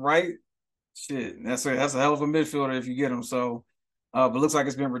 Hey, right? Shit, that's a hell of a midfielder if you get him. So, but looks like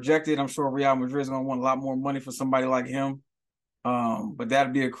it's been rejected. I'm sure Real Madrid is going to want a lot more money for somebody like him. But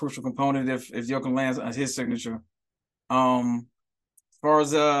that'd be a crucial component if Joachim lands on his signature. As far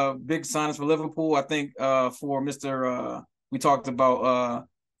as big signings for Liverpool, I think for Mr. We talked about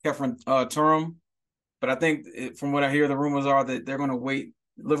Kefren Turam, but I think from what I hear, the rumors are that they're going to wait.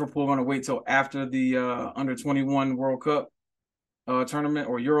 Liverpool are going to wait till after the under-21 World Cup tournament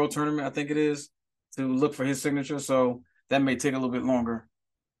or Euro tournament, I think it is, to look for his signature. So that may take a little bit longer.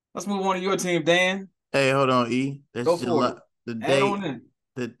 Let's move on to your team, Dan. Hey, hold on, E. That's Go July. for it. The Add date. on in.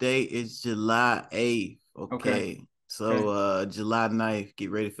 The date is July 8th. Okay. So July 9th,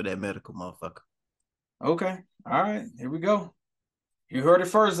 get ready for that medical, motherfucker. Okay. All right. Here we go. You heard it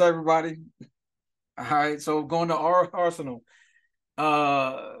first, everybody. All right. So going to Arsenal.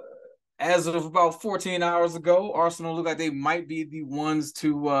 As of about 14 hours ago, Arsenal look like they might be the ones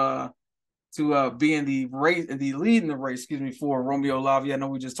to be in the race, the lead in the race, for Romeo Lavia. I know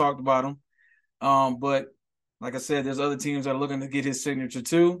we just talked about him. But like I said, there's other teams that are looking to get his signature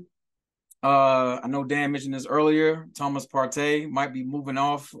too. I know Dan mentioned this earlier. Thomas Partey might be moving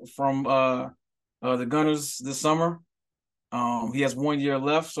off from the Gunners this summer. He has 1 year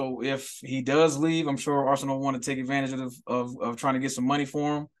left, so if he does leave, I'm sure Arsenal want to take advantage of trying to get some money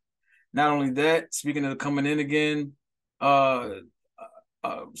for him. Not only that, speaking of coming in again,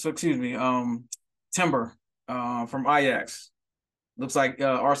 Timber from Ajax. Looks like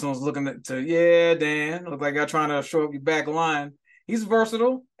Arsenal's looking Dan. Looks like y'all trying to show up your back line. He's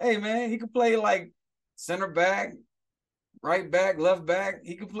versatile. Hey man, he could play like center back, right back, left back.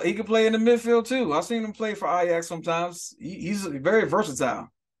 He could play in the midfield too. I've seen him play for Ajax sometimes. He's very versatile.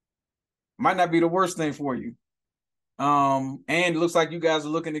 Might not be the worst thing for you. And it looks like you guys are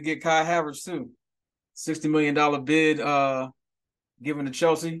looking to get Kai Havertz too. $60 million bid given to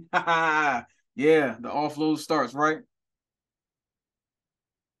Chelsea. Yeah, the offload starts, right?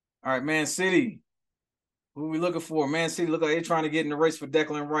 All right, Man City. Who are we looking for? Man City look like they're trying to get in the race for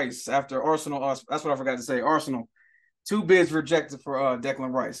Declan Rice after Arsenal. That's what I forgot to say. Arsenal. 2 bids rejected for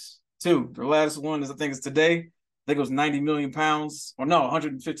Declan Rice. 2. The last one is, I think it's today. I think it was 90 million pounds. Or no,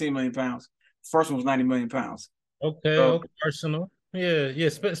 115 million pounds. First one was 90 million pounds. Okay, Arsenal. Yeah.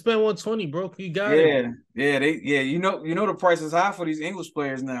 Spend 120, bro. You got it. Yeah. You know the price is high for these English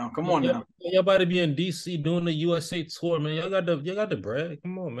players now. Come on now. Y'all about to be in DC doing the USA tour, man. Y'all got the bread.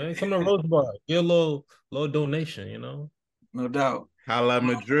 Come on, man. Come to Rose Bar. Get a little donation, you know. No doubt. Hala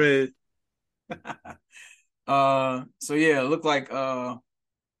Madrid. So yeah, it looked like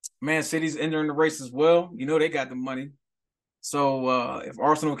Man City's entering the race as well. You know they got the money. So if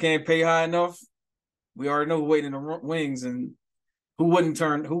Arsenal can't pay high enough, we already know who's waiting in the wings and who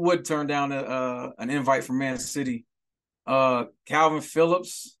would turn down an invite from Man City. Calvin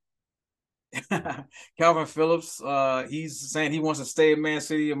Phillips. He's saying he wants to stay at Man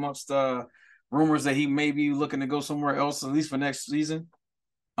City amongst rumors that he may be looking to go somewhere else, at least for next season.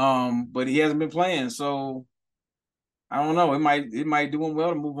 But he hasn't been playing, so I don't know. It might do him well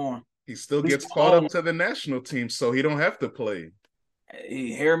to move on. He still gets called up to the national team, so he don't have to play.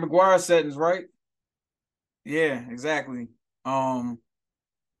 Hey, Harry Maguire settings, right? Yeah, exactly. Kyle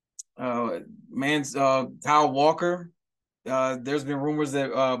Walker. There's been rumors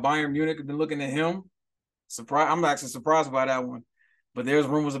that Bayern Munich have been looking at him. I'm actually surprised by that one. But there's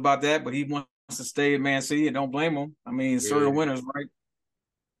rumors about that, but he wants to stay at Man City, and don't blame him. I mean, serial winners, right?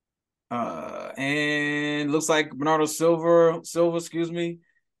 And looks like Bernardo Silva,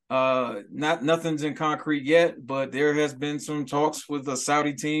 nothing's in concrete yet, but there has been some talks with the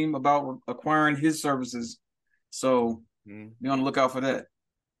Saudi team about acquiring his services. So be on the lookout for that.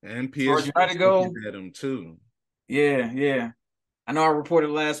 And PSG United go at him too. Yeah. I know I reported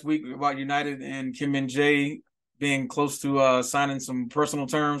last week about United and Kim Min-jae being close to signing some personal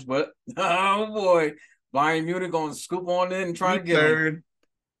terms, but oh boy, Bayern Munich going to scoop on in and try to get him.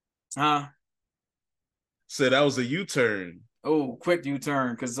 So that was a U-turn. Oh, quick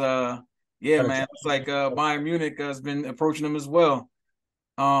U-turn, because man, it's like Bayern Munich has been approaching them as well.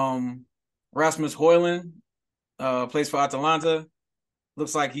 Rasmus Højlund plays for Atalanta.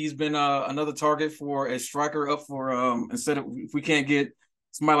 Looks like he's been another target for a striker up for instead of if we can't get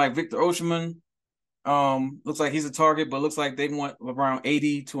somebody like Victor Osimhen. Looks like he's a target, but looks like they want around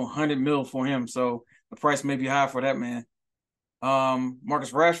 80 to 100 mil for him. So the price may be high for that man.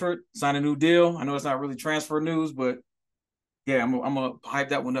 Marcus Rashford signed a new deal. I know it's not really transfer news, but yeah, I'm gonna hype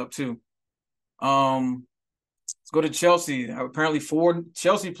that one up too. Let's go to Chelsea. Apparently, 4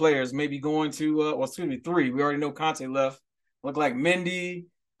 Chelsea players may be going to, 3. We already know Conte left. Look like Mendy,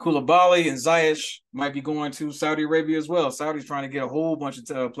 Koulibaly, and Ziyech might be going to Saudi Arabia as well. Saudi's trying to get a whole bunch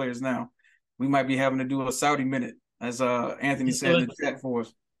of players now. We might be having to do a Saudi minute, as Anthony said in the chat for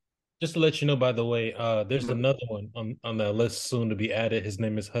us. Just to let you know, by the way, there's another one on the list soon to be added. His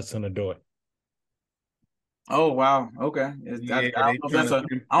name is Hudson-Odoi. Oh wow! Okay, Yeah, I don't know if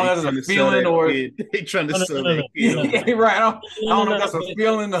that's a feeling or they trying to sell that kid. Yeah, right. I don't know if that's a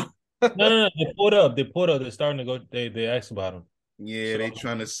feeling. No. They pulled up. They're starting to go. They asked about him. Yeah, they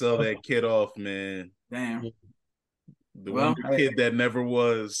trying to sell that kid off, man. Damn. The wonder kid that never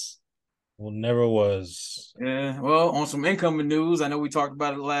was. Well, never was. Yeah. Well, on some incoming news, I know we talked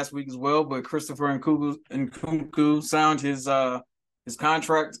about it last week as well, but Christopher Nkunku signed his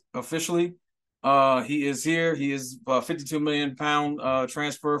contract officially. He is here. He is £52 million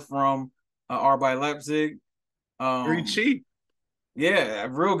transfer from RB Leipzig. Very cheap. Yeah,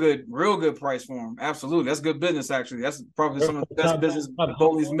 real good price for him. Absolutely, that's good business. Actually, that's probably some of the best business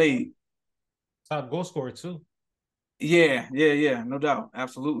Bowley's made. Top goal scorer too. Yeah, no doubt,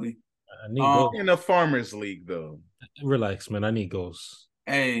 absolutely. I need goals in a farmers league though. Relax, man. I need goals.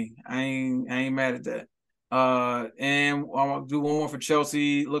 Hey, I ain't mad at that. And I'll do one more for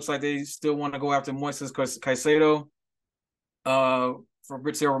Chelsea. Looks like they still want to go after Moises Caicedo.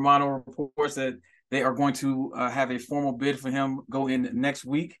 Fabrizio Romano reports that they are going to have a formal bid for him go in next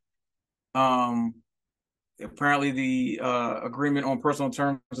week. Apparently the agreement on personal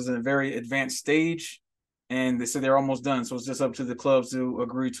terms is in a very advanced stage, and they said they're almost done. So it's just up to the clubs to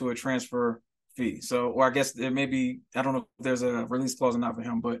agree to a transfer fee. So, or I guess there may be, I don't know if there's a release clause or not for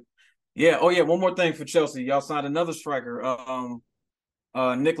him, but yeah. Oh yeah, one more thing for Chelsea. Y'all signed another striker,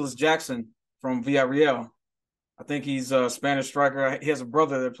 Nicholas Jackson from Villarreal. I think he's a Spanish striker. He has a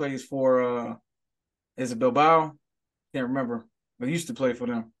brother that plays for is it Bilbao? Can't remember, but he used to play for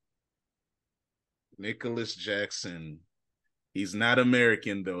them. Nicholas Jackson. He's not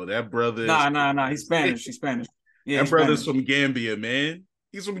American though. That brother. Nah. He's Spanish. He's Spanish. Yeah, that brother's Spanish. From Gambia, man.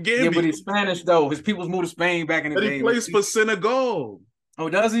 He's from Gambia. Yeah, but he's Spanish though. His people's moved to Spain back in the day. But he plays for Senegal. Oh,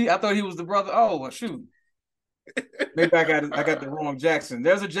 does he? I thought he was the brother. Oh, well, shoot. Maybe I got the wrong Jackson.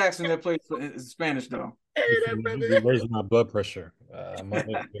 There's a Jackson that plays in Spanish though. Hey, that raising my blood pressure.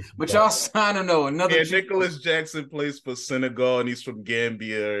 But y'all signing though another. Yeah, Nicholas Jackson plays for Senegal and he's from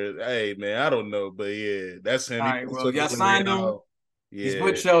Gambia. Hey man, I don't know, but yeah, that's him. All right, well, y'all signed him. Yeah. He's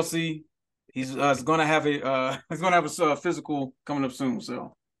with Chelsea. He's gonna have a physical coming up soon.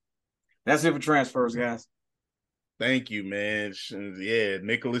 So that's it for transfers, guys. Thank you, man. Yeah,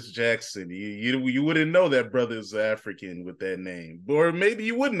 Nicholas Jackson. You wouldn't know that brother's African with that name, or maybe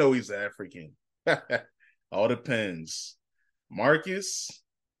you would know he's African. All depends. Marcus,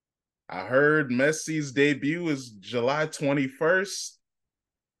 I heard Messi's debut is July 21st,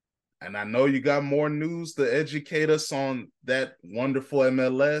 and I know you got more news to educate us on that wonderful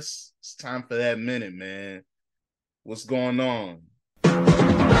MLS. It's time for that minute, man. What's going on?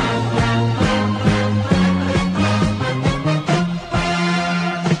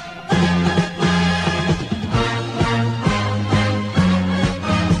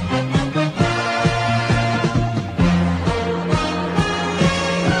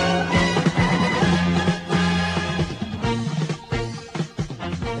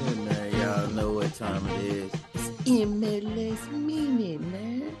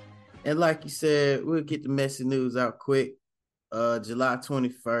 And like you said, we'll get the Messi news out quick. July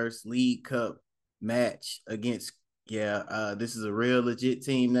 21st, League Cup match against, this is a real legit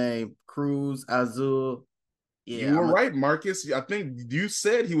team name, Cruz Azul. Yeah, you were right, Marcus. I think you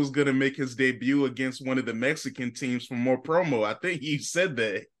said he was going to make his debut against one of the Mexican teams for more promo. I think you said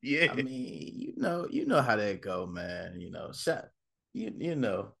that. Yeah. I mean, you know how that go, man. You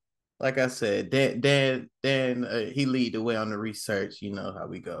know. Like I said, Dan, he lead the way on the research. You know how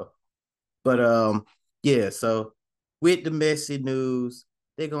we go. But so with the Messi news,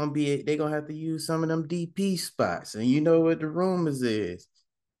 they're gonna have to use some of them DP spots, and you know what the rumors is.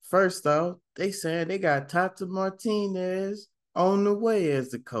 First off, they saying they got Tata Martinez on the way as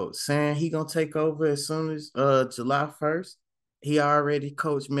the coach, saying he gonna take over as soon as July 1st. He already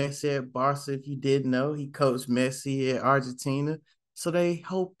coached Messi at Barca. If you didn't know, he coached Messi at Argentina. So they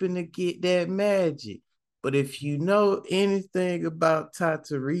hoping to get that magic. But if you know anything about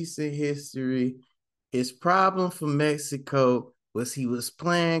Tata recent history, his problem for Mexico was he was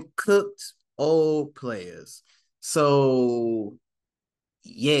playing cooked old players. So,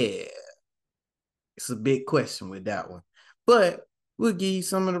 yeah, it's a big question with that one. But we'll give you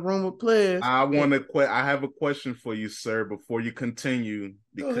some of the rumored players. I have a question for you, sir, before you continue,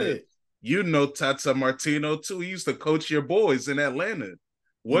 because you know Tata Martino too. He used to coach your boys in Atlanta.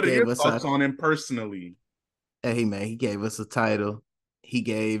 What are your thoughts on him personally? Hey man, he gave us a title. He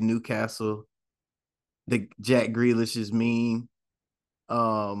gave Newcastle the Jack Grealish's meme.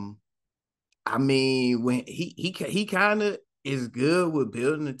 I mean, when he kind of is good with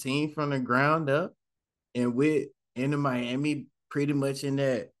building a team from the ground up, and with into Miami pretty much in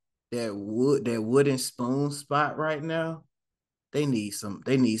that wooden spoon spot right now. They need some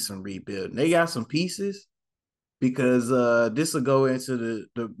rebuilding. They got some pieces because this will go into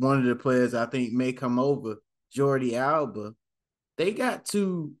the one of the players I think may come over, Jordi Alba. They got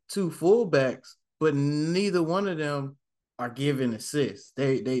two fullbacks, but neither one of them are giving assists.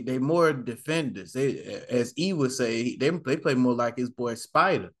 They more defenders. They, as E would say, they play more like his boy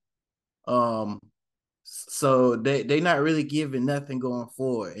Spider. So they not really giving nothing going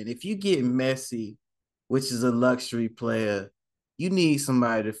forward. And if you get Messi, which is a luxury player, you need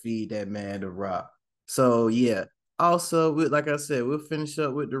somebody to feed that man the rock. So yeah. Also, like I said, we'll finish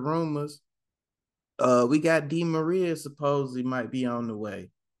up with the rumors. We got Di Maria supposedly might be on the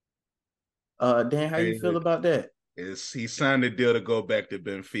way. Dan, how you feel about that? He signed a deal to go back to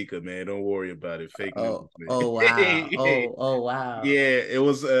Benfica, man. Don't worry about it. Fake news, man. Oh wow. Oh wow. Yeah, it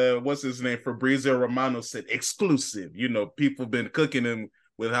was what's his name? Fabrizio Romano said exclusive. You know, people been cooking him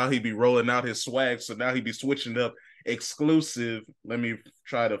with how he be rolling out his swag, so now he be switching up exclusive. Let me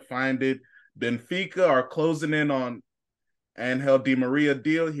try to find it. Benfica are closing in on Angel Di Maria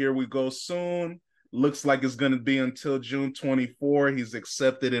deal. Here we go soon. Looks like it's going to be until June 24. He's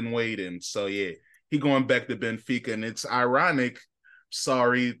accepted and waiting. So yeah, he going back to Benfica, and it's ironic.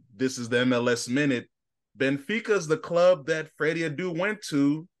 Sorry, this is the MLS Minute. Benfica is the club that Freddie Adu went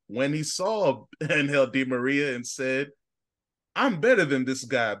to when he saw Angel Di Maria and said, I'm better than this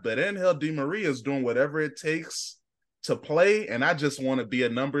guy, but Angel Di Maria is doing whatever it takes to play, and I just want to be a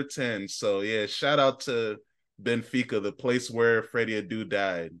number 10. So yeah, shout out to Benfica, the place where Freddie Adu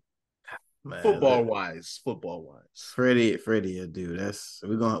died. Man, football wise. Freddie Adu. That's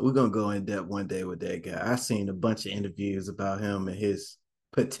we're gonna go in depth one day with that guy. I seen a bunch of interviews about him and his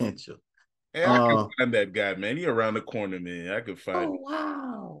potential. Hey, I can find that guy, man. He around the corner, man. I could find him.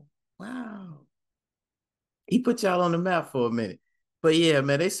 Wow. He put y'all on the map for a minute. But yeah,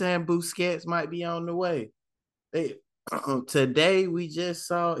 man, they saying Busquets might be on the way. Today we just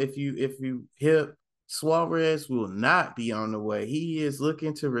saw if you hear Suarez will not be on the way. He is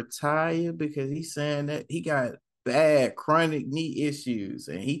looking to retire because he's saying that he got bad chronic knee issues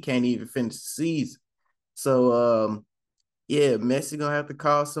and he can't even finish the season. So yeah, Messi gonna have to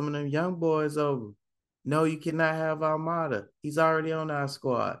call some of them young boys over. No, you cannot have Almada. He's already on our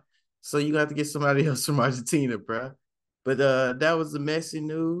squad. So you got to get somebody else from Argentina, bro. But that was the Messi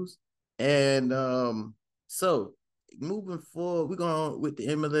news. And so moving forward, we're going with the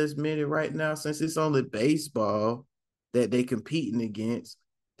MLS Minute right now. Since it's only baseball that they competing against,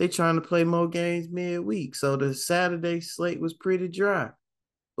 they trying to play more games midweek. So the Saturday slate was pretty dry.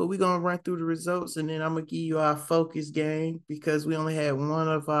 But we're going to run through the results, and then I'm going to give you our focus game because we only had one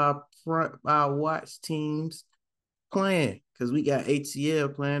of our watch teams playing because we got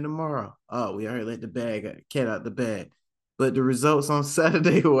ATL playing tomorrow. Oh, we already let the cat out the bag. But the results on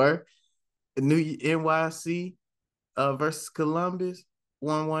Saturday were New NYC versus Columbus,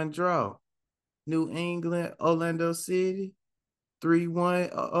 1-1 draw. New England, Orlando City,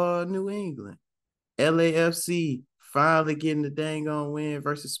 3-1 New England. LAFC finally getting the dang on win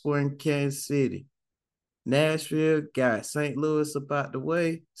versus Sporting Kansas City. Nashville got St. Louis about the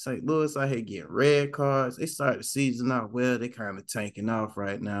way. St. Louis out here getting red cards. They started the season off well. They kind of tanking off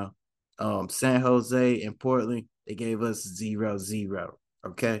right now. San Jose and Portland, they gave us 0-0.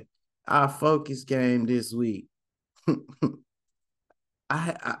 Okay. Our focus game this week.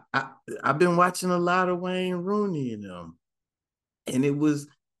 I've been watching a lot of Wayne Rooney and them. And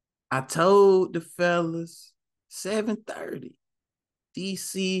I told the fellas 7:30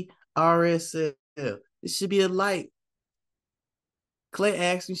 DC RSL. It should be a light. Clay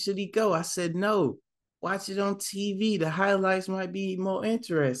asked me, should he go? I said, no. Watch it on TV. The highlights might be more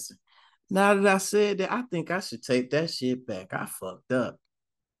interesting. Now that I said that, I think I should take that shit back. I fucked up.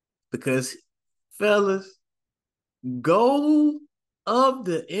 Because, fellas, goal of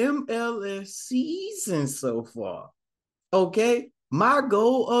the MLS season so far. Okay? My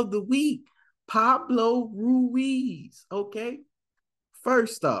goal of the week, Pablo Ruiz, okay?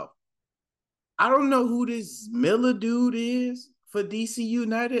 First off, I don't know who this Miller dude is for DC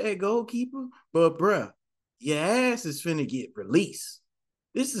United at goalkeeper, but bruh, your ass is finna get released.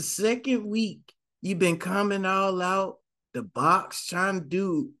 This is second week. You've been coming all out, the box trying to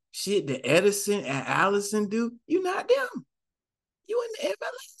do shit that Edison and Allison do. You not them. You in the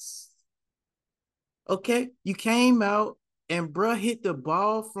MLS. Okay? You came out and bruh hit the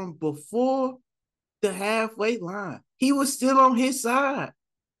ball from before the halfway line. He was still on his side.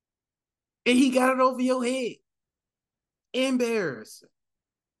 And he got it over your head. Embarrassing.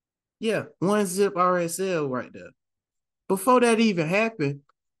 Yeah, 1-0 RSL right there. Before that even happened,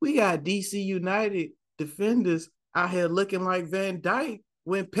 we got DC United defenders out here looking like Van Dyke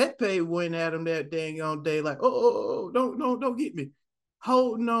when Pepe went at him that dang on day, like, don't get me.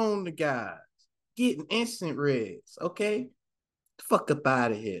 Holding on to guys, getting instant reds, okay? Fuck up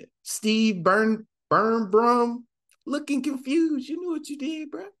out of here. Steve Burnbrum looking confused. You knew what you did,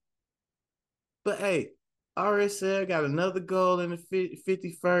 bro. But hey, RSL got another goal in the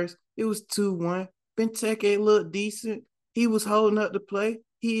 51st. It was 2-1. Benteke looked decent. He was holding up the play.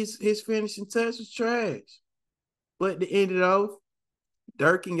 His finishing touch was trash. But to end it off,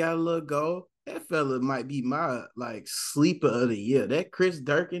 Durkin got a little goal. That fella might be my sleeper of the year. That Chris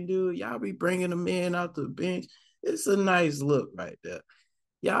Durkin dude, y'all be bringing him in off the bench. It's a nice look right there.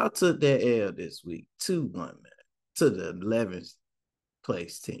 Y'all took that L this week, 2-1, man, to the 11th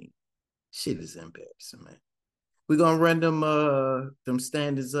place team. Shit is embarrassing, man. We're gonna run them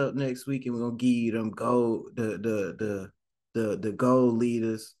standards up next week, and we're gonna give you them the goal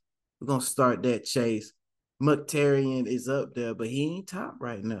leaders. We're gonna start that chase. Mkhitaryan is up there, but he ain't top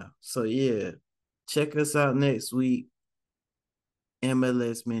right now. So yeah, check us out next week.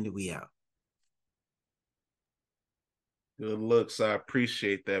 MLS Minute, we out. Good looks. I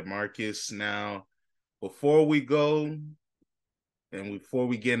appreciate that, Marcus. Now, before we go, and before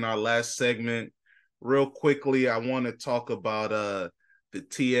we get in our last segment, real quickly, I want to talk about the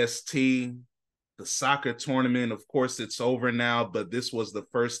TST, the soccer tournament. Of course, it's over now, but this was the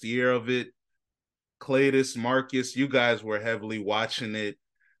first year of it. Cletus, Marcus, you guys were heavily watching it.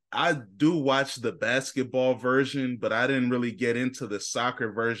 I do watch the basketball version, but I didn't really get into the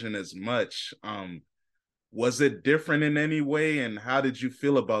soccer version as much. Was it different in any way, and how did you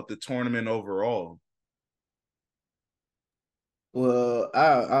feel about the tournament overall? Well,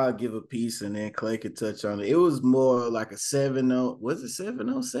 I'll give a piece and then Clay could touch on it. It was more like a 7-0. Was it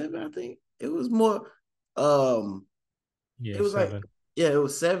 7-on-7? I think it was more. Yeah, it was 7. it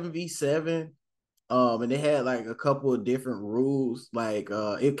was 7v7. And they had like a couple of different rules. Like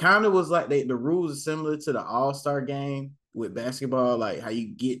it kind of was like the rules are similar to the All-Star game with basketball, like how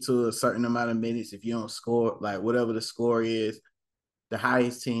you get to a certain amount of minutes if you don't score, like whatever the score is, the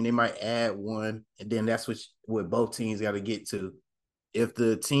highest team, they might add one, and then that's what both teams got to get to. If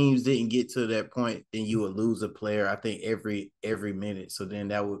the teams didn't get to that point, then you would lose a player, I think, every minute. So then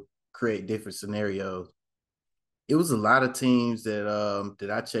that would create different scenarios. It was a lot of teams that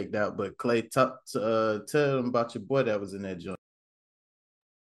I checked out, but Clay, tell them about your boy that was in that joint.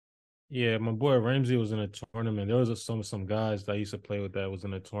 Yeah, my boy Ramsey was in a tournament. There was some guys that I used to play with that was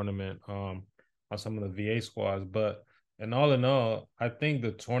in a tournament on some of the VA squads. But in all, I think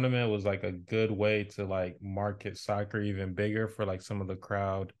the tournament was like a good way to like market soccer even bigger for like some of the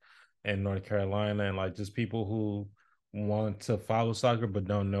crowd in North Carolina and like just people who want to follow soccer but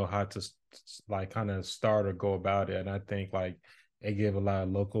don't know how to like kind of start or go about it. And I think like it gave a lot of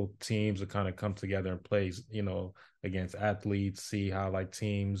local teams to kind of come together and play, against athletes, see how like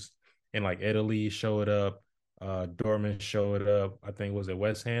teams in like Italy showed up. Dortmund showed up. I think was it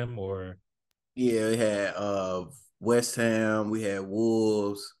West Ham or Yeah, we had West Ham, we had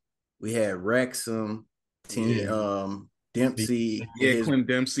Wolves, we had Wrexham, team Dempsey with his Clint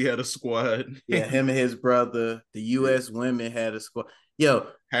Dempsey had a squad. him and his brother. The US women had a squad. Yo,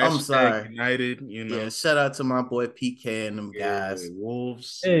 I'm Hashtag sorry. United, Yeah, shout out to my boy PK and them guys.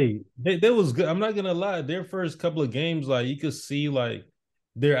 Wolves. Hey, they was good. I'm not gonna lie. Their first couple of games, like you could see, like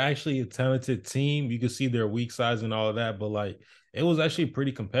they're actually a talented team. You could see their weak sides and all of that, but like it was actually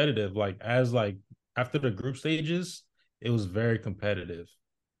pretty competitive. Like after the group stages, it was very competitive.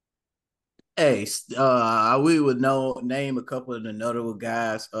 Hey, we would name a couple of the notable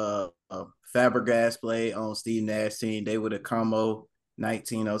guys. Fabregas played on Steve Nash team. They were the Como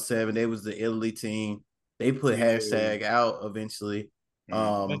 1907. They was the Italy team. They put hashtag out eventually.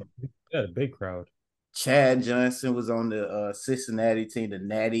 Yeah, a big crowd. Chad Johnson was on the Cincinnati team, the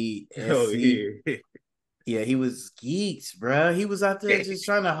Natty SC. Yeah, he was geeks, bro. He was out there just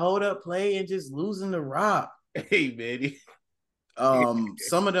trying to hold up play and just losing the rock. Hey, man.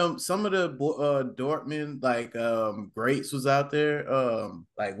 Some of the Dortmund like greats was out there.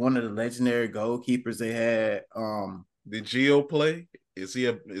 Like one of the legendary goalkeepers they had. Did Gio play? Is he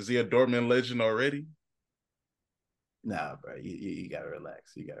a Dortmund legend already? Nah, bro, you gotta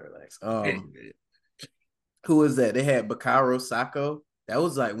relax. You gotta relax. Who was that? They had Bakaro Sako. That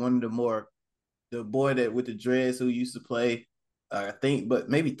was like one of the boy that with the dreads who used to play. I think, but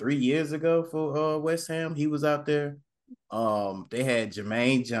maybe 3 years ago for West Ham, he was out there. They had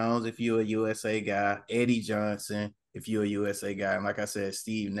Jermaine Jones, if you're a USA guy, Eddie Johnson, if you're a USA guy, and like I said,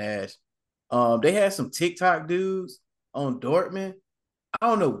 Steve Nash. They had some TikTok dudes on Dortmund. I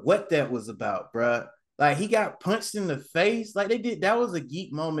don't know what that was about, bruh. Like he got punched in the face. Like they did. That was a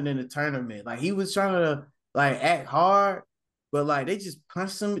geek moment in the tournament. Like he was trying to like act hard, but like they just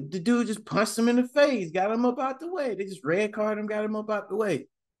punched him. The dude just punched him in the face, got him up out the way. They just red carded him, got him up out the way.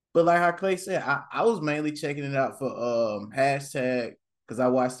 But like how Clay said, I was mainly checking it out for hashtag because I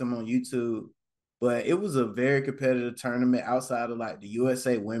watched them on YouTube. But it was a very competitive tournament outside of like the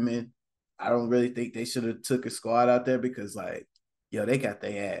USA women. I don't really think they should have took a squad out there because like, yo, they got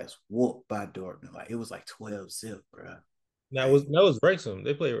their ass whooped by Dortmund. Like it was like 12-0, bro. That was Wrexham.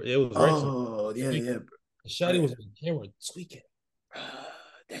 They played. It was Wrexham. Oh yeah. Shotty was on camera tweaking.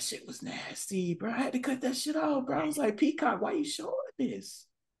 That shit was nasty, bro. I had to cut that shit off, bro. I was like, Peacock, why you showing this?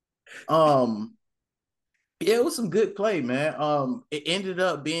 Yeah, it was some good play, man. It ended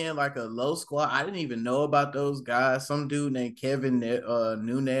up being like a low squad. I didn't even know about those guys. Some dude named Kevin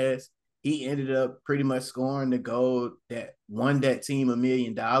Nunez. He ended up pretty much scoring the goal that won that team $1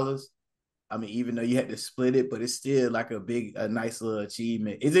 million. I mean, even though you had to split it, but it's still like a nice little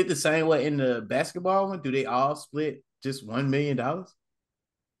achievement. Is it the same way in the basketball one? Do they all split just $1 million?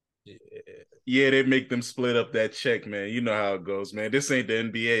 Yeah, they make them split up that check, man. You know how it goes, man. This ain't the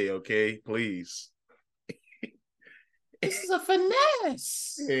NBA, okay? Please. This is a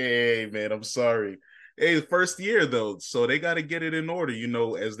finesse. Hey, man, I'm sorry. Hey, first year though, so they got to get it in order. You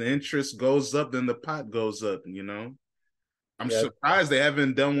know, as the interest goes up, then the pot goes up. You know, I'm surprised they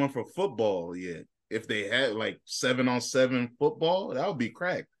haven't done one for football yet. If they had like 7-on-7 football, that would be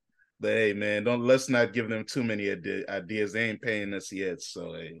crack. But hey, man, let's not give them too many ideas. They ain't paying us yet,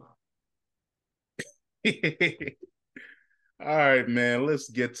 so hey. All right, man. Let's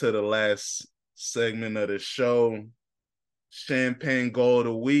get to the last segment of the show. Champagne goal of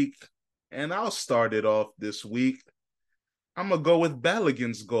the week. And I'll start it off this week. I'm going to go with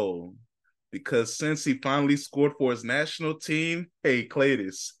Balogun's goal. Because since he finally scored for his national team, hey,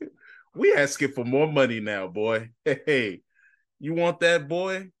 Claytis, we asking for more money now, boy. Hey, you want that,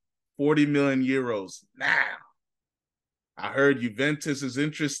 boy? 40 million euros now. I heard Juventus is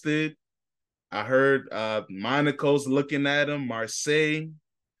interested. I heard Monaco's looking at him, Marseille.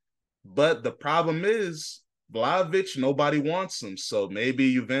 But the problem is, Vlahovic, nobody wants him. So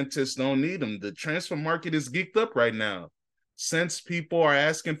maybe Juventus don't need him. The transfer market is geeked up right now. Since people are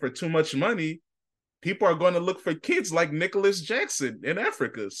asking for too much money, people are going to look for kids like Nicholas Jackson in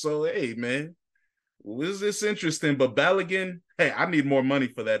Africa. So, hey, man, is this interesting? But Balogun, hey, I need more money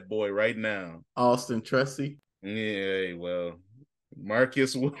for that boy right now. Austin Trusty. Yeah, well,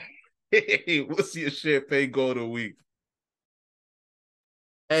 Marcus, hey, what's your champagne goal of the week?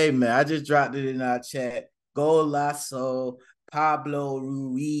 Hey, man, I just dropped it in our chat. Golazo Pablo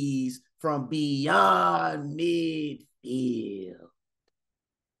Ruiz from beyond midfield.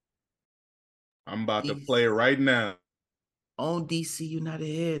 I'm about to play right now. On DC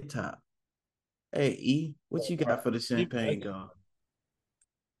United head top. Hey, E, what you got for the champagne goal?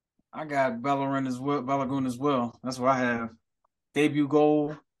 I got Balogun as well. That's what I have. Debut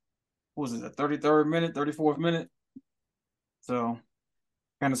goal. What was it, the 33rd minute, 34th minute? So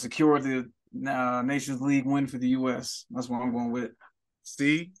kind of secured the Nations League win for the U.S. That's what I'm going with.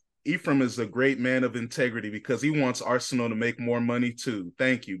 See, Ephraim is a great man of integrity because he wants Arsenal to make more money too.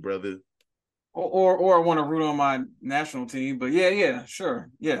 Thank you, brother. Or I want to root on my national team, but yeah, sure,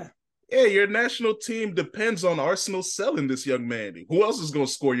 yeah. Yeah, your national team depends on Arsenal selling this young man. Who else is going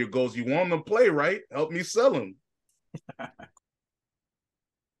to score your goals? You want him to play, right? Help me sell him.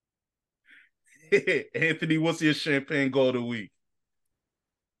 Anthony, what's your champagne goal of the week?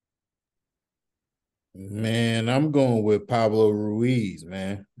 Man, I'm going with Pablo Ruiz,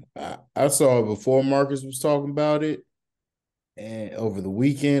 man. I saw it before Marcus was talking about it and over the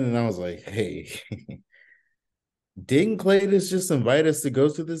weekend, and I was like, hey, didn't Claytis just invite us to go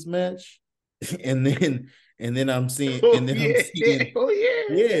to this match? And then I'm seeing, I'm seeing,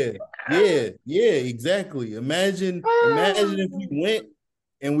 yeah, exactly. Imagine if we went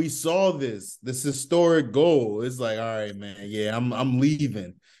and we saw this historic goal. It's like, all right, man, yeah, I'm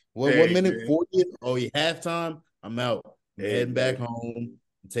leaving. What minute? 40th? Oh, yeah, halftime. I'm out. I'm heading back home,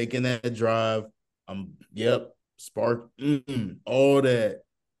 taking that drive. Spark, all that.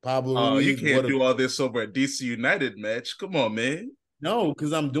 Pablo Oh, you Ruiz, can't do all this over a DC United match. Come on, man. No,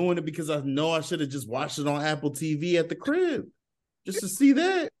 because I'm doing it because I know I should have just watched it on Apple TV at the crib just to see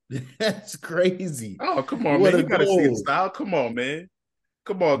that. That's crazy. Oh, come on, What man. a You got to see it goal. style. Come on, man.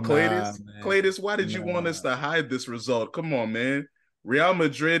 Come on, Nah, Cletus. man. Cletus, why did you want us to hide this result? Come on, man. Real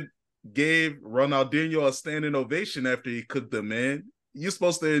Madrid gave Ronaldinho a standing ovation after he cooked them, man. You're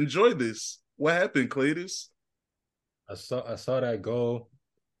supposed to enjoy this. What happened, Cletus? I saw that goal,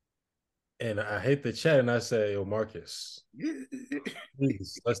 and I hate the chat, and I say, "Yo, Marcus,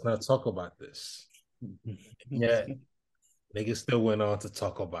 please let's not talk about this." Yeah, niggas still went on to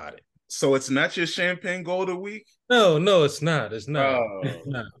talk about it. So it's not your champagne goal of the week? No, it's not. It's not. Oh.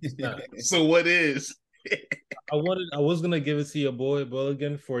 It's not. So what is? I was gonna give it to your boy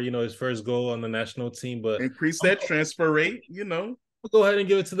Bulligan for his first goal on the national team, but Increase that transfer rate, I'll go ahead and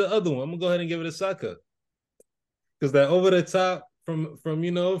give it to the other one. I'm gonna go ahead and give it to Saka. Because that over the top from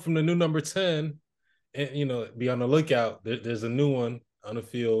the new number 10, and be on the lookout. There's a new one on the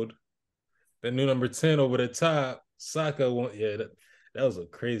field. The new number 10 over the top, Saka won. Yeah, that was a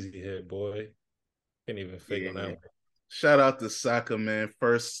crazy hit, boy. Can't even fake on that one. Shout out to Saka, man.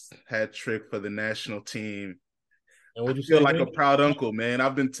 First hat trick for the national team. And what I you feel say, like man? a proud uncle, man.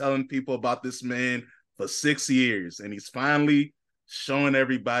 I've been telling people about this man for 6 years, and he's finally showing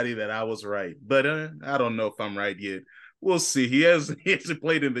everybody that I was right. But I don't know if I'm right yet. We'll see. He hasn't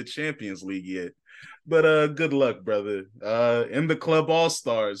played in the Champions League yet. But good luck, brother. In the club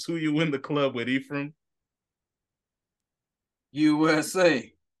all-stars, who you in the club with, Ephraim?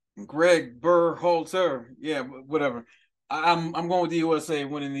 USA. Gregg Berhalter. Yeah, whatever. I'm going with the USA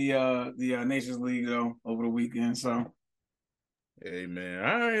winning the Nations League though over the weekend. So, hey man,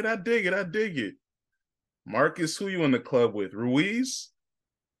 all right, I dig it. Marcus, who you in the club with? Ruiz?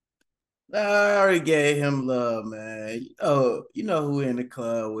 I already gave him love, man. Oh, you know who in the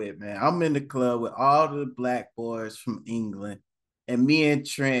club with, man. I'm in the club with all the black boys from England, and me and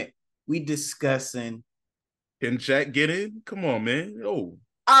Trent, we discussing. Can Jack get in? Come on, man. Oh,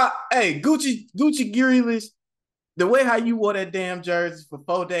 Hey, Gucci Grealish. The way how you wore that damn jersey for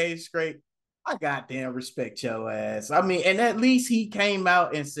 4 days straight, I goddamn respect your ass. I mean, and at least he came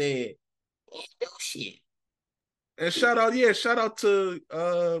out and said, no shit. and shout out to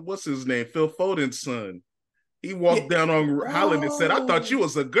what's his name? Phil Foden's son. He walked down on Holland and said, I thought you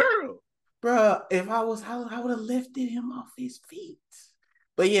was a girl. Bro, if I was Holland, I would have lifted him off his feet.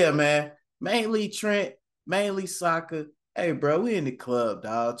 But yeah, man, mainly Trent, mainly Soccer. Hey, bro, we in the club,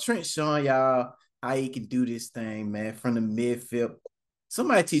 dog. Trent showing y'all how he can do this thing, man, from the midfield.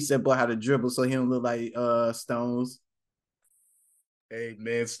 Somebody teach that boy how to dribble so he don't look like Stones. Hey,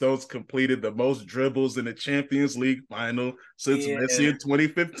 man, Stones completed the most dribbles in the Champions League final since Messi in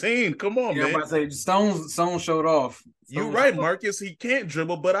 2015. Come on, man. I'm about to say Stones showed off. You're right, Marcus. He can't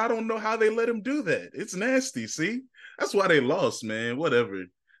dribble, but I don't know how they let him do that. It's nasty. See, that's why they lost, man. Whatever.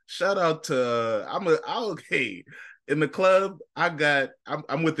 Shout out to hey, in the club.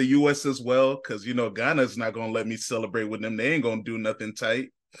 I'm with the US as well because Ghana's not gonna let me celebrate with them. They ain't gonna do nothing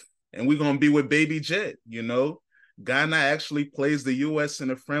tight, and we're gonna be with Baby Jet. Ghana actually plays the US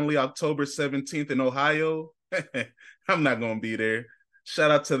in a friendly October 17th in Ohio. I'm not gonna be there. Shout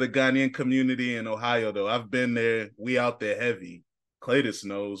out to the Ghanaian community in Ohio, though. I've been there. We out there heavy. Cletus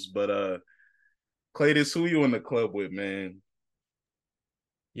knows, but Cletus, who you in the club with, man?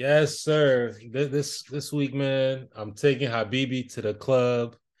 Yes, sir. This week, man, I'm taking Habibi to the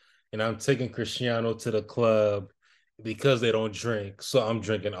club, and I'm taking Cristiano to the club because they don't drink. So I'm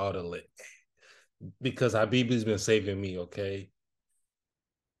drinking all the lick because Habibi's been saving me. Okay.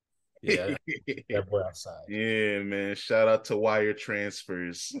 Yeah, that boy outside. Yeah, man. Shout out to wire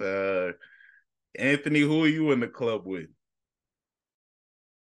transfers. Anthony, who are you in the club with?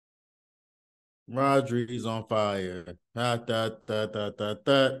 Rodri's on fire.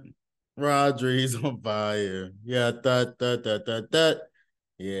 Rodri's on fire.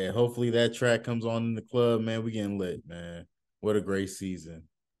 Yeah, hopefully that track comes on in the club, man. We getting lit, man. What a great season.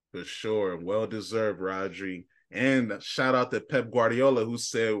 For sure. Well deserved, Rodri. And shout out to Pep Guardiola, who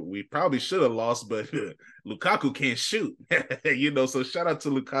said we probably should have lost, but Lukaku can't shoot. So shout out to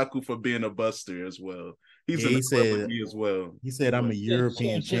Lukaku for being a buster as well. He's in the club with me as well. He said, I'm a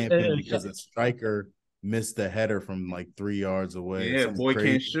European champion because a striker missed a header from like 3 yards away. Yeah, boy crazy.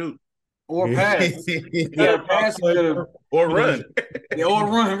 Can't shoot. Or pass. Pass or run. Yeah, or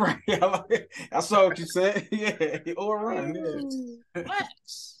run, right. I saw what you said. Yeah, or run. Yeah.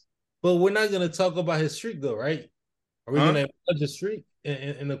 But we're not going to talk about his streak, though, right? Are we going to judge the streak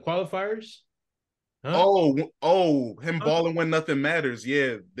in the qualifiers? Huh? Him Huh? balling when nothing matters.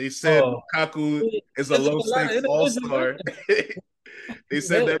 Yeah, they said Lukaku is a low stakes all star. They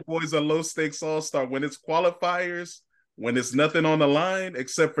said that boy's a low stakes all star. When it's qualifiers, when it's nothing on the line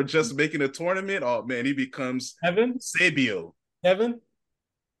except for just making a tournament, oh man, he becomes Kevin? Sabio. Kevin?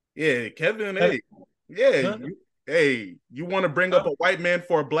 Yeah, Kevin. Hey, yeah, Huh? you want to bring up a white man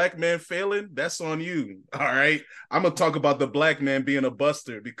for a black man failing? That's on you. All right, I'm gonna talk about the black man being a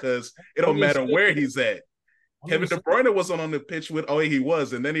buster because it don't matter where he's at. Kevin De Bruyne wasn't on the pitch with, he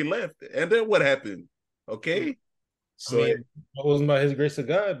was, and then he left. And then what happened? Okay. So, I mean, it wasn't by his grace of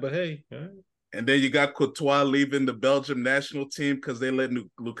God, but hey. And then you got Courtois leaving the Belgium national team because they let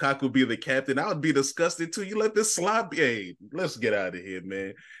Lukaku be the captain. I would be disgusted too. You let this slob. Hey, let's get out of here,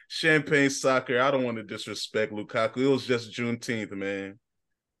 man. Champagne soccer. I don't want to disrespect Lukaku. It was just Juneteenth, man.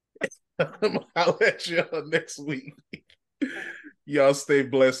 I'll let y'all next week. Y'all stay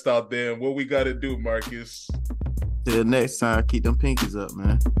blessed out there. What we got to do, Marcus? Till next time, keep them pinkies up,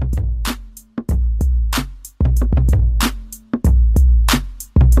 man.